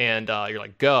 and you're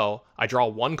like, go. I draw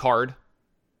 1 card,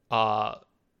 or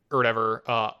whatever.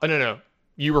 No,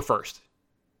 you were first.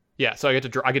 Yeah, so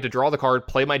I get to draw the card,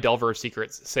 play my Delver of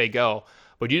Secrets, say go.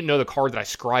 But you didn't know the card that I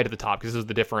scried at the top because this is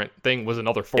the different thing was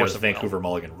another Yeah, it Force was of Vancouver Will.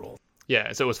 Mulligan rule.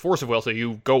 Yeah, so it was Force of Will. So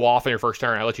you go off on your first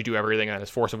turn. I let you do everything, and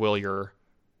it's Force of Will your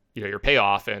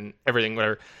payoff and everything,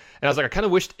 whatever. And I was like, I kind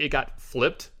of wished it got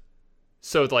flipped.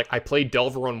 So like I played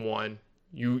Delver on one.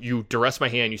 You duress my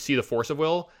hand. You see the Force of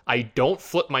Will. I don't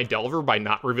flip my Delver by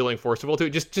not revealing Force of Will to it,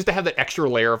 just to have that extra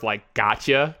layer of like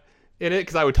gotcha in it,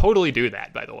 because I would totally do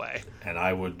that, by the way. And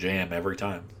I would jam every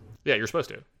time. Yeah, you're supposed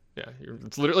to. Yeah,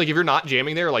 it's literally like if you're not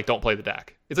jamming there, like don't play the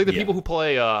deck. It's like the people who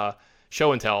play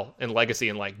Show and Tell and Legacy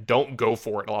and like don't go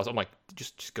for it. I'm like,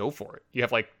 just go for it. You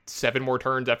have like 7 more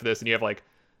turns after this, and you have like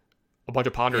a bunch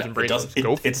of ponders and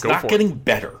brainstorms. It's not getting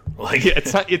better. Like yeah,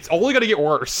 it's only gonna get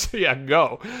worse. Yeah,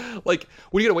 go. Like,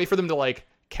 when you gonna wait for them to like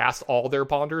cast all their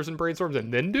ponders and brainstorms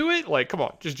and then do it? Like, come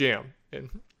on, just jam and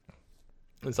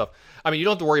stuff. I mean, you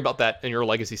don't have to worry about that in your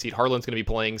Legacy seat. Harlan's gonna be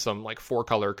playing some like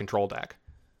 4-color control deck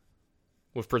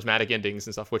with prismatic endings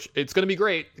and stuff, which it's going to be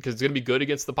great because it's going to be good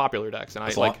against the popular decks. And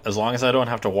as long as I don't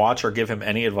have to watch or give him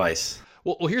any advice.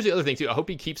 Well, here's the other thing too. I hope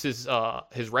he keeps his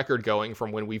record going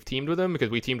from when we've teamed with him, because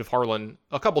we teamed with Harlan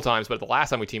a couple times, but the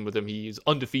last time we teamed with him, he's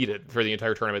undefeated for the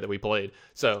entire tournament that we played.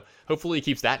 So hopefully he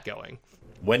keeps that going.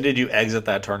 When did you exit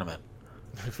that tournament?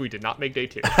 We did not make day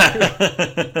 2.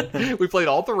 We played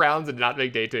all the rounds and did not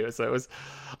make day 2. So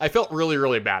I felt really,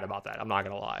 really bad about that. I'm not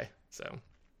going to lie. So.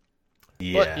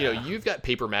 Yeah. But, you've got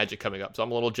Paper Magic coming up, so I'm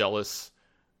a little jealous.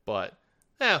 But,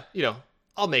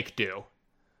 I'll make do.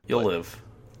 You'll live.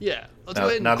 Yeah. Let's go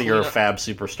ahead now and that you're a Fab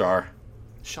superstar.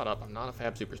 Shut up. I'm not a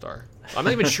Fab superstar. I'm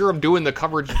not even sure I'm doing the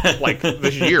coverage,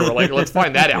 this year. Let's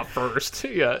find that out first.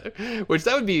 Yeah. Which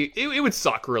that would be... It would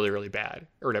suck really, really bad.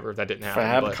 Or whatever if that didn't happen.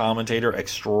 Fab commentator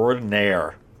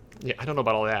extraordinaire. Yeah, I don't know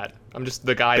about all that. I'm just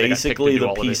the guy basically that got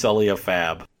picked to do the P. Sully of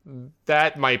Fab.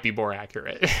 That might be more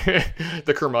accurate.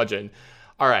 The curmudgeon.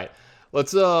 All right.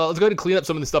 Let's go ahead and clean up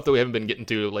some of the stuff that we haven't been getting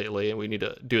to lately, and we need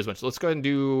to do as much. So let's go ahead and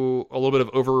do a little bit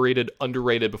of overrated,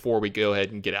 underrated before we go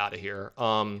ahead and get out of here.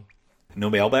 No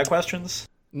mailbag questions?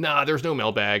 Nah, there's no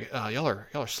mailbag. Y'all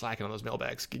are slacking on those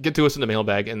mailbags. Get to us in the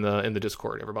mailbag in the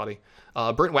Discord, everybody.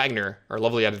 Brent Wagner, our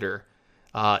lovely editor,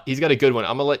 he's got a good one.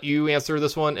 I'm gonna let you answer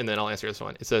this one, and then I'll answer this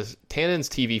one. It says Tannen's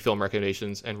TV film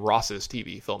recommendations and Ross's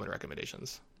TV film and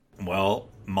recommendations. Well,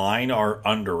 mine are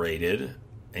underrated,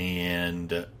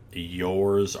 and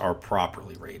yours are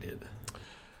properly rated.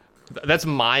 That's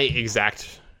my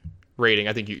exact rating.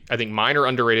 I think mine are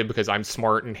underrated because I'm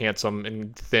smart and handsome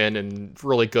and thin and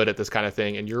really good at this kind of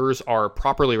thing, and yours are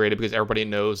properly rated because everybody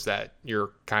knows that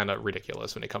you're kind of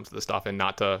ridiculous when it comes to this stuff, and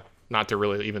not to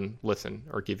really even listen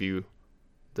or give you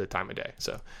the time of day.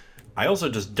 So I also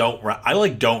just don't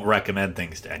recommend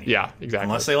things to anyone. Yeah, exactly.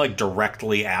 Unless they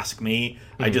directly ask me,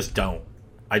 I just don't.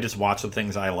 I just watch the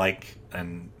things I like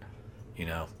and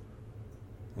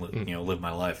live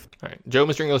my life. All right. Joe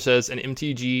Mastringo says an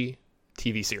MTG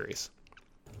TV series.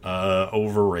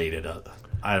 Overrated.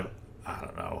 I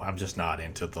don't know. I'm just not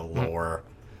into the lore.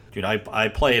 Dude, I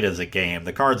play it as a game.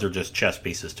 The cards are just chess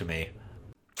pieces to me.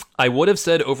 I would have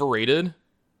said overrated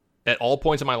at all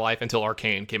points in my life until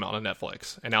Arcane came out on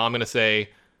Netflix. And now I'm going to say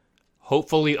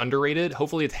hopefully underrated.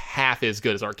 Hopefully it's half as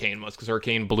good as Arcane was, because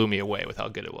Arcane blew me away with how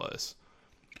good it was.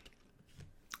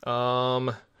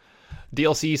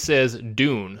 DLC says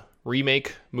Dune,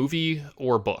 remake, movie,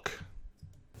 or book?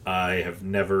 I have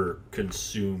never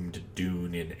consumed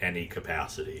Dune in any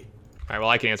capacity. All right, well,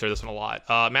 I can answer this one a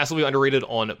lot. Massively underrated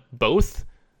on both.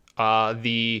 All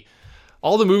the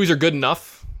movies are good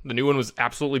enough. The new one was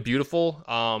absolutely beautiful.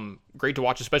 Great to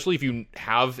watch, especially if you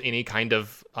have any kind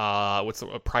of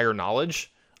prior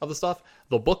knowledge of the stuff.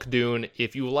 The book Dune,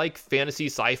 if you like fantasy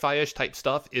sci-fi-ish type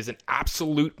stuff, is an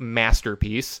absolute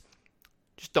masterpiece.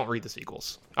 Just don't read the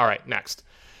sequels. All right, next.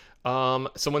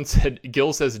 Someone said,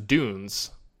 Gil says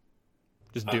Dunes.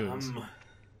 Just Dunes.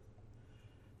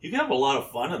 You can have a lot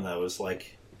of fun in those.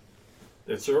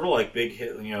 It's sort of big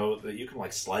hit, that you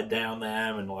can slide down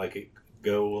them and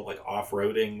go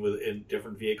off-roading in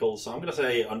different vehicles. So I'm gonna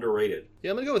say underrated.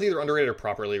 Yeah, I'm gonna go with either underrated or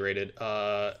properly rated.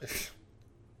 I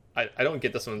don't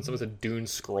get this one. Someone said Dune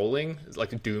scrolling. It's like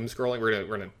Doom scrolling. We're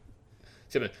gonna.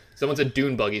 Someone said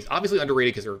Dune buggies. Obviously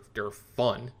underrated because they're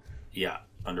fun. Yeah,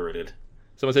 underrated.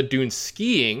 Someone said Dune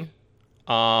skiing.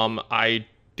 I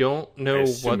don't know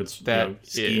what that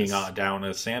skiing is. Down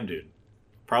a sand dune.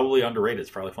 Probably underrated.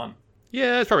 It's probably fun.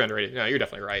 Yeah, it's probably underrated. No, you're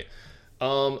definitely right.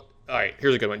 All right,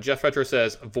 here's a good one. Jeff Fetcher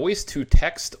says voice to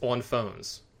text on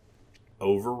phones.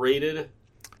 Overrated?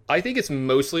 I think it's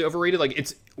mostly overrated.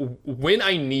 It's when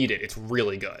I need it, it's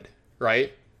really good,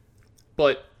 right?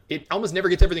 But it almost never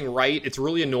gets everything right. It's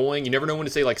really annoying. You never know when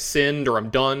to say send or I'm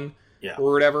done. Yeah.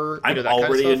 or whatever. I'm that already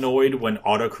kind of stuff. annoyed when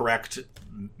autocorrect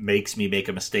makes me make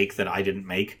a mistake that I didn't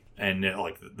make. And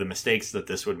like the mistakes that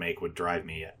this would make would drive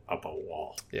me up a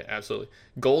wall. Yeah, absolutely.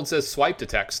 Gold says swipe to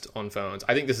text on phones.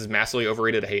 I think this is massively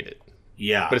overrated. I hate it.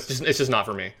 Yeah. But it's just not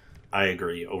for me. I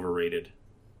agree. Overrated.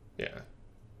 Yeah.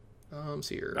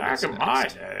 See here. Back in my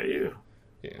day,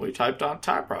 we typed on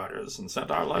typewriters and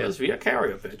sent our letters via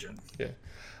carrier pigeon.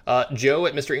 Yeah. Joe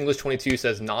at Mr. English 22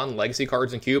 says non-legacy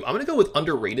cards in Cube. I'm going to go with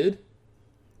underrated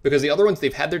because the other ones,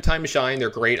 they've had their time to shine. They're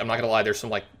great. I'm not going to lie. There's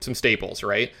some staples,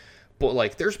 right? But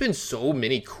like, there's been so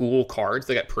many cool cards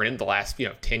that got printed the last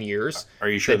 10 years. Are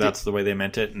you sure that's the way they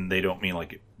meant it, and they don't mean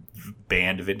like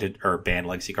banned vintage or banned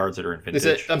legacy cards that are in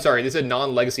vintage? They said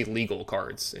non-legacy legal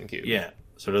cards in Cube. Yeah.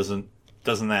 So doesn't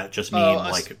that just mean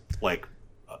like?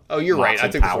 Oh, you're right. I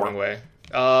took this the power? wrong way.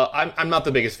 I'm not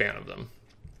the biggest fan of them.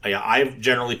 Yeah, I've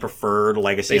generally preferred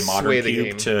legacy and modern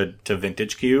Cube to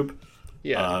vintage Cube.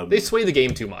 Yeah, they sway the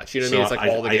game too much. You know what I mean? It's like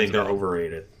all the games. I think they're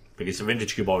overrated because the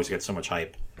vintage Cube always gets so much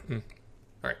hype. All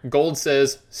right. Gold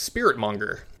says Spirit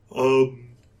Monger.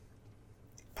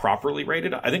 Properly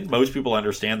rated. I think most people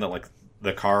understand that like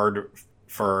the card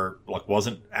for like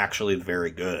wasn't actually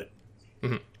very good.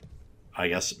 Mm-hmm. I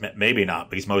guess maybe not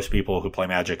because most people who play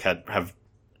Magic have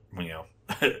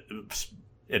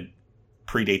it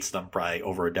predates them probably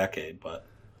over a decade. But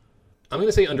I'm going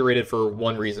to say underrated for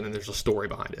one reason, and there's a story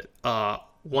behind it.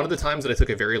 One of the times that I took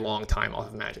a very long time off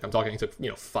of Magic, I'm talking it took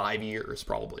 5 years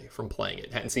probably from playing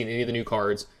it. Hadn't seen any of the new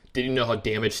cards. Didn't know how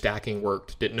damage stacking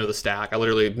worked. Didn't know the stack. I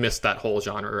literally missed that whole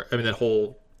genre. I mean, that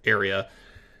whole area.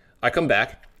 I come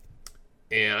back,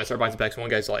 and I start buying some packs. And one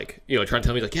guy's like, trying to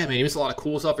tell me, like, yeah, man, you missed a lot of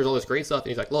cool stuff. There's all this great stuff. And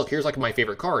he's like, look, here's like my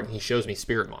favorite card. And he shows me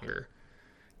Spirit Monger.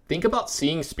 Think about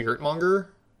seeing Spirit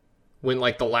Monger when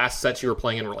like the last sets you were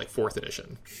playing in were like 4th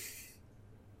edition.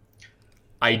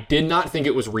 I did not think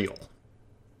it was real.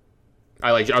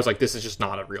 I was like, this is just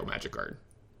not a real Magic card.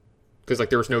 Because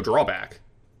like there was no drawback.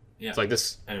 Yeah. It's like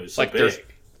this, and it was so like big.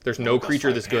 there's no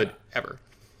creature this good ever.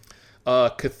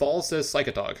 Cathal says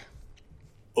Psychotog.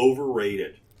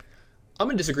 Overrated. I'm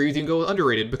gonna disagree with you and go with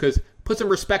underrated because put some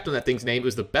respect on that thing's name. It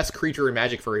was the best creature in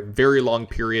Magic for a very long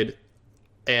period.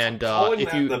 And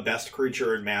the best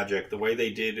creature in Magic, the way they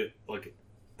did like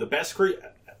the best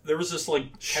creature, there was this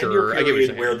like 10-year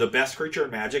period where the best creature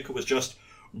in Magic was just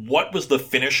what was the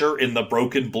finisher in the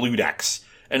broken blue decks.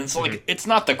 And it's like, it's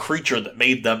not the creature that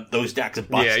made those decks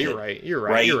busted. Yeah, you're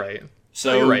right.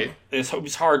 So you're right.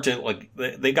 It's hard to, like,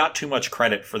 they got too much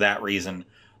credit for that reason.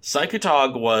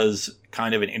 Psychotog was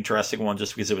kind of an interesting one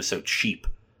just because it was so cheap.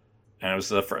 And it was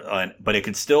but it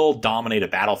could still dominate a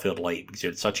battlefield late because you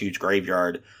had such a huge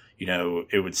graveyard.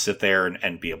 It would sit there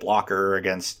and be a blocker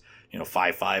against,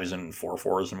 5/5s and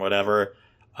 4/4s and whatever.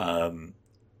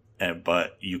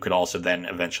 But you could also then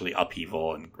eventually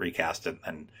upheaval and recast it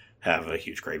and have a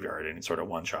huge graveyard and sort of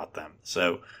one-shot them.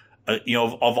 So, of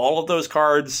all of those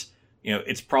cards,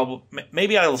 it's probably,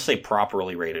 maybe I'll say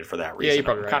properly rated for that reason. Yeah, you're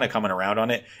probably right. Kind of coming around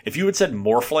on it. If you had said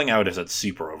Morphling, I would have said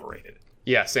super overrated.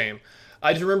 Yeah, same.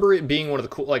 I just remember it being one of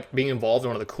the being involved in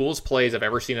one of the coolest plays I've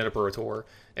ever seen at a Pro Tour.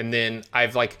 And then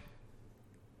I've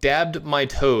dabbed my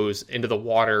toes into the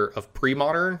water of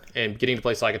pre-modern, and getting to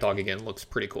play Psychotog again looks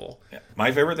pretty cool. Yeah.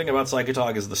 My favorite thing about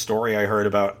Psychotog is the story I heard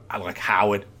about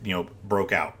how it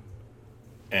broke out.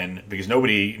 And because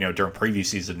nobody, during preview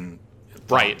season,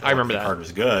 right, I remember the that card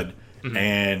was good,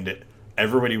 and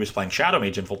everybody was playing Shadow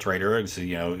Mage Infiltrator. Because,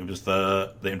 it was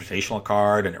the invitational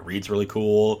card, and it reads really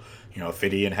cool.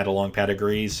 Ophidian had a long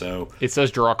pedigree, so it says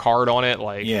draw a card on it.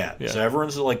 Yeah. So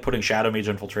everyone's putting Shadow Mage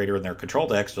Infiltrator in their control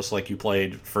decks, just like you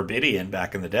played Forbidian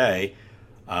back in the day.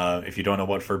 If you don't know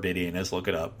what Forbidian is, look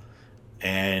it up.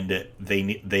 And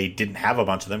they didn't have a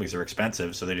bunch of them because they're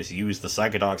expensive, so they just used the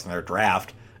Psychodogs in their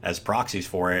draft as proxies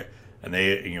for it, and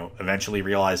they eventually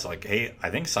realized hey, I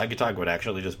think Psychotog would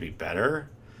actually just be better,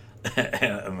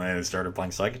 and they started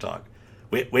playing Psychotog.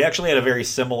 We actually had a very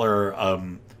similar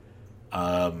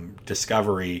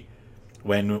discovery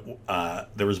when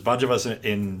there was a bunch of us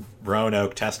in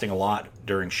Roanoke testing a lot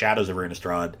during Shadows of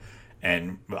Innistrad,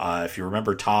 and if you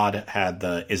remember, Todd had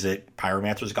the Is It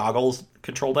Pyromancer's Goggles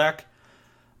control deck,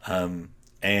 and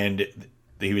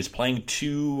he was playing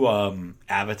 2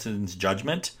 Avatan's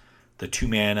Judgment, the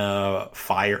 2-mana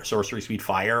fire sorcery speed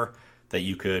fire that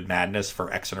you could madness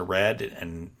for X and a red,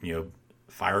 and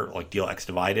fire deal X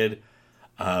divided.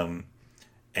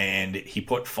 And he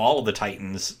put Fall of the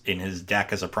Titans in his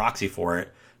deck as a proxy for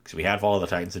it because we had Fall of the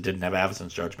Titans that didn't have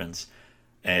Avatan's Judgments.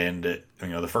 And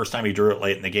the first time he drew it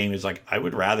late in the game, he was like, I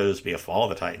would rather this be a Fall of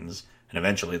the Titans. And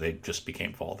eventually they just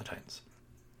became Fall of the Titans.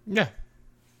 Yeah.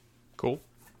 Cool.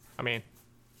 I mean,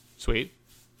 sweet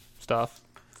stuff.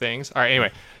 things. All right,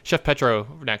 anyway, Chef Petro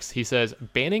next. He says,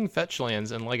 banning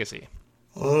Fetchlands in Legacy.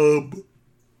 Um,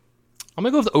 I'm going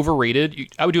to go with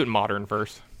overrated. I would do it in Modern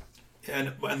first.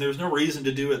 and there's no reason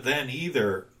to do it then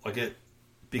either.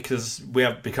 Because we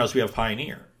have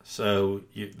Pioneer. So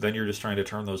then you're just trying to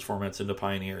turn those formats into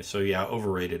Pioneer. So yeah,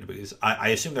 overrated. Because I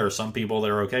assume there are some people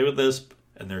that are okay with this,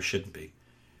 and there shouldn't be.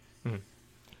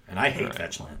 And I hate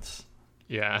Fetchlands.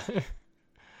 Yeah.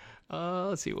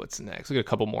 Let's see what's next. We got a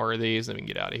couple more of these, then we can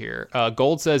get out of here.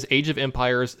 Gold says Age of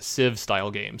Empires Civ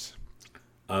style games.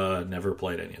 Never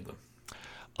played any of them.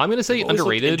 I'm going to say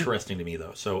underrated. Interesting to me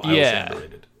though, so I will say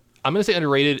underrated. I'm going to say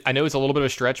underrated. I know it's a little bit of a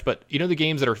stretch, but you know the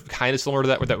games that are kind of similar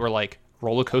to that were like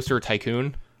Roller Coaster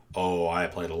Tycoon? Oh, I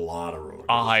played a lot of Roller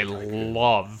Coaster I Tycoon.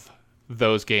 love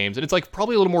those games. And it's like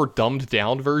probably a little more dumbed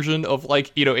down version of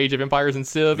like, Age of Empires and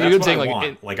Civ. That's what saying, I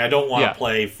like, want. I don't want to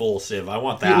play full Civ. I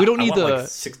want that. Yeah, we don't need like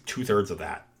 2/3 of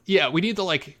that. Yeah, we need the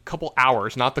like couple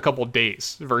hours, not the couple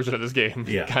days version of this game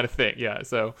kind of thing. Yeah,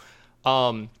 so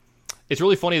it's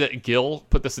really funny that Gil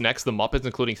put this next to the Muppets,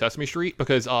 including Sesame Street,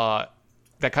 because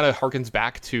that kind of harkens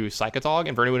back to Psychotog.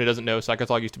 And for anyone who doesn't know,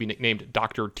 Psychotog used to be nicknamed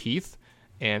Dr. Teeth.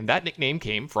 And that nickname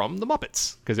came from the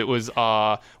Muppets. Because it was,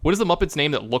 what is the Muppet's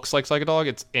name that looks like Psychotog?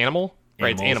 It's Animal?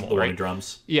 Right, it's Animal, the right? one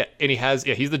drums. Yeah, and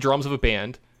he's the drums of a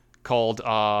band called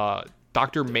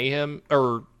Dr. Mayhem,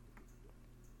 or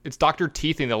it's Dr.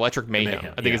 Teeth and the Electric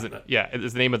Mayhem. I think is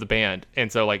the name of the band.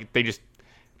 And so like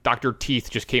Dr.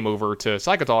 Teeth just came over to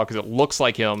Psychotog because it looks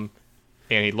like him,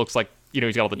 and he looks like,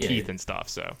 he's got all the teeth and stuff.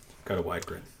 So got a wide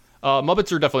grin.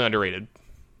 Muppets are definitely underrated.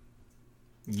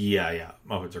 Yeah,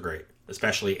 Muppets are great,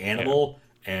 especially Animal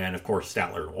and of course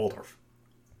Statler and Waldorf.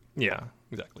 Yeah,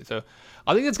 exactly. So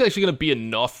I think that's actually going to be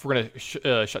enough. We're going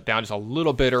to shut down just a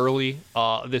little bit early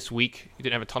this week. We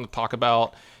didn't have a ton to talk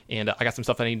about, and I got some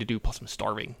stuff I need to do. Plus, I'm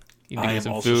starving. I am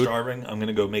also starving. I'm going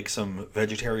to go make some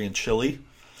vegetarian chili.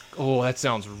 Oh, that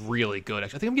sounds really good.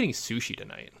 Actually, I think I'm getting sushi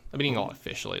tonight. I've been eating a lot of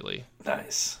fish lately.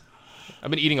 Nice. I've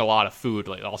been eating a lot of food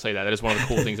lately. I'll say that. That is one of the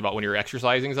cool things about when you're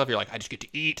exercising and stuff. You're like, I just get to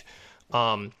eat.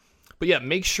 But yeah,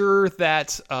 make sure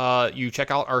that you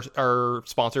check out our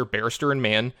sponsor, Barrister and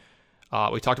Man.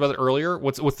 We talked about it earlier.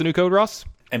 What's the new code, Ross?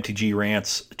 MTG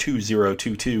Rants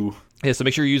 2022. Yeah, so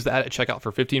make sure you use that at checkout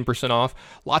for 15% off.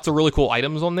 Lots of really cool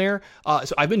items on there.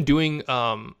 So I've been doing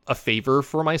a favor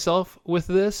for myself with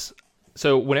this.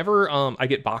 So whenever I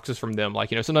get boxes from them,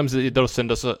 like, sometimes they'll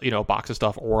send us a box of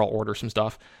stuff, or I'll order some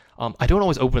stuff. I don't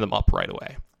always open them up right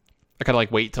away. I kind of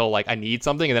like wait till like I need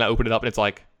something, and then I open it up, and it's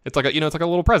like a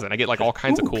little present. I get like all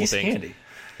kinds of cool things. Handy.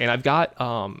 And I've got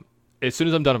as soon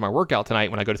as I'm done with my workout tonight,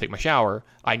 when I go to take my shower,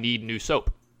 I need new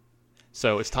soap.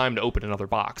 So it's time to open another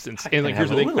box. And like, here's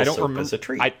the thing: I don't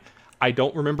remember. I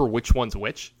don't remember which one's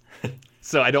which.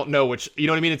 So I don't know which. You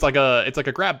know what I mean? It's like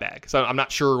a grab bag. So I'm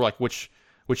not sure like which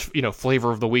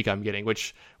flavor of the week I'm getting,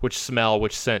 which smell,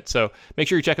 which scent. So make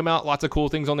sure you check them out. Lots of cool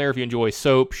things on there if you enjoy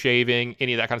soap, shaving,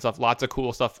 any of that kind of stuff. Lots of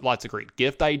cool stuff. Lots of great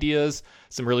gift ideas.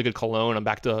 Some really good cologne.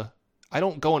 I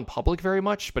don't go in public very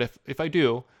much, but if I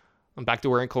do, I'm back to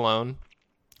wearing cologne.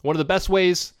 One of the best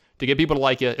ways to get people to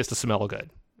like you is to smell good.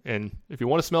 And if you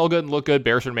want to smell good and look good,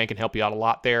 Barrister Man can help you out a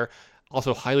lot there.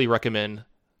 Also, highly recommend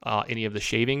any of the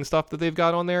shaving stuff that they've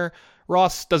got on there.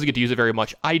 Ross doesn't get to use it very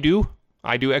much. I do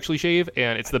actually shave,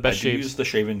 and it's the best shave. I use the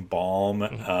shaving balm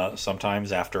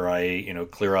sometimes after I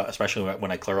clear up, especially when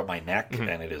I clear up my neck,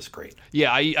 and it is great.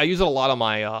 Yeah, I use it a lot on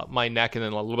my my neck, and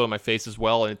then a little bit on my face as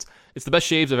well. And it's the best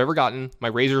shaves I've ever gotten. My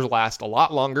razors last a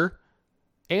lot longer,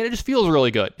 and it just feels really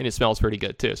good, and it smells pretty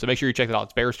good too. So make sure you check it out.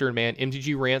 It's Barrister and Man,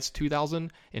 MTG Rants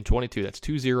 2022. That's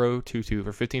 2022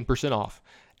 for 15% off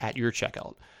at your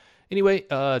checkout. Anyway,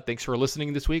 thanks for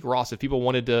listening this week, Ross. If people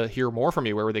wanted to hear more from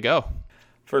you, where would they go?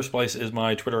 First place is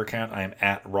my Twitter account. I am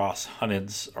at Ross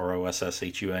Hunneds,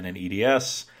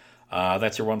 RossHunneds.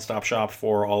 That's your one-stop shop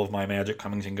for all of my Magic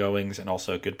comings and goings, and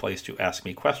also a good place to ask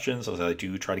me questions, as I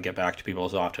do try to get back to people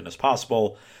as often as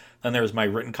possible. Then there's my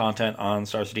written content on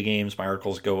Star City Games. My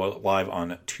articles go live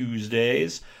on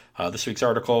Tuesdays. This week's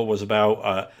article was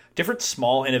about different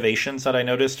small innovations that I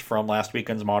noticed from last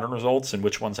weekend's Modern results, and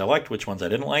which ones I liked, which ones I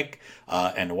didn't like,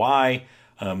 and why.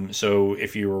 So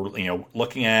if you're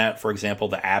looking at, for example,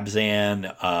 the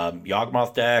Abzan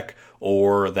Yawgmoth deck,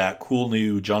 or that cool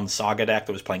new Jund Saga deck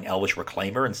that was playing Elvish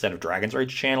Reclaimer instead of Dragon's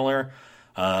Rage Channeler,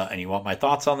 and you want my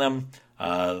thoughts on them,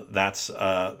 that's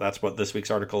what this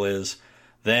week's article is.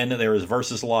 Then there is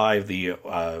Versus Live, the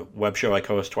web show I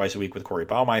co-host twice a week with Corey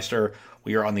Baumeister.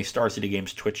 We are on the Star City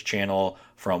Games Twitch channel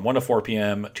from 1 to 4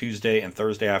 p.m. Tuesday and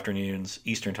Thursday afternoons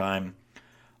Eastern Time.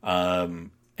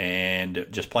 and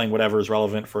just playing whatever is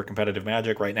relevant for competitive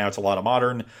Magic. Right now it's a lot of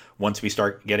Modern. Once we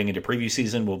start getting into preview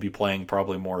season, we'll be playing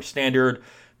probably more Standard.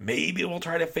 Maybe we'll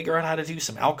try to figure out how to do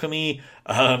some Alchemy,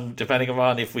 depending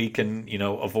upon if we can,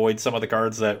 avoid some of the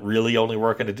cards that really only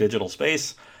work in a digital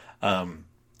space.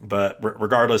 But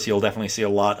regardless, you'll definitely see a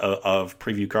lot of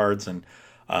preview cards, and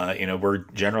we're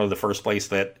generally the first place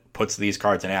that puts these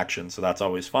cards in action, so that's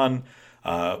always fun.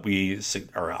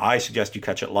 I suggest you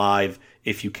catch it live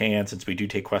if you can, since we do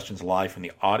take questions live from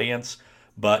the audience.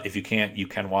 But if you can't, you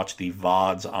can watch the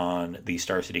VODs on the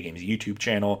Star City Games YouTube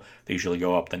channel. They usually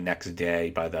go up the next day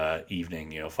by the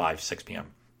evening, 5, 6 p.m.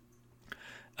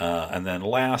 And then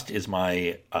last is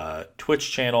my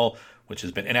Twitch channel, which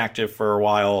has been inactive for a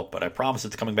while, but I promise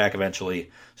it's coming back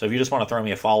eventually. So if you just want to throw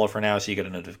me a follow for now so you get a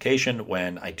notification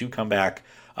when I do come back,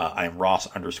 I'm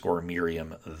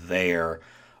Ross_Miriam there.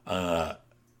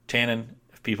 Tannen,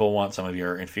 if people want some of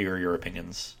your inferior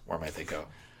opinions, where might they go?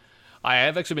 I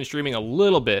have actually been streaming a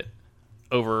little bit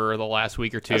over the last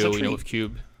week or two, with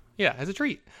Cube. Yeah, as a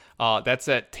treat. That's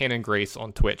at Tannen Grace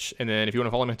on Twitch. And then if you want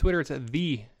to follow me on Twitter, it's at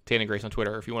the Tannen Grace on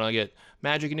Twitter. If you want to get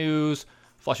Magic news,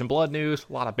 Flesh and Blood news,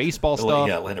 a lot of baseball stuff.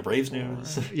 Yeah, Atlanta Braves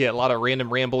news. Yeah, a lot of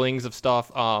random ramblings of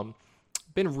stuff.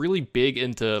 Been really big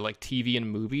into like TV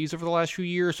and movies over the last few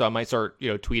years, so I might start,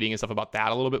 tweeting and stuff about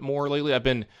that a little bit more lately. I've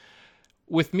been,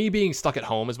 with me being stuck at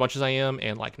home as much as I am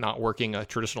and like not working a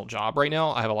traditional job right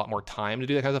now, I have a lot more time to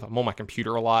do that kind of stuff. I'm on my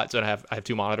computer a lot, so I have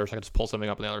 2 monitors. I can just pull something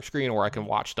up on the other screen, or I can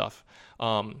watch stuff.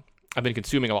 I've been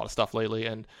consuming a lot of stuff lately,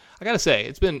 and I gotta say,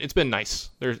 it's been nice.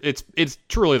 It's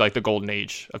truly like the golden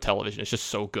age of television. It's just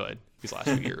so good these last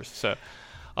few years. So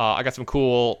I got some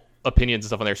cool opinions and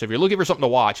stuff on there. So if you're looking for something to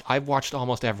watch, I've watched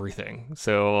almost everything.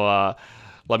 So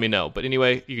let me know. But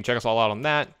anyway, you can check us all out on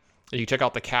that. You can check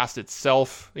out the cast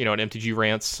itself, at MTG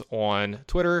Rants on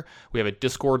Twitter. We have a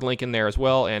Discord link in there as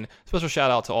well. And special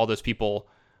shout out to all those people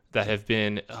that have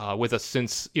been with us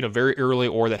since, very early,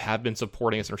 or that have been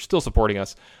supporting us and are still supporting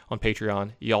us on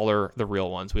Patreon. Y'all are the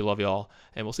real ones. We love y'all,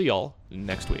 and we'll see y'all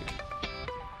next week.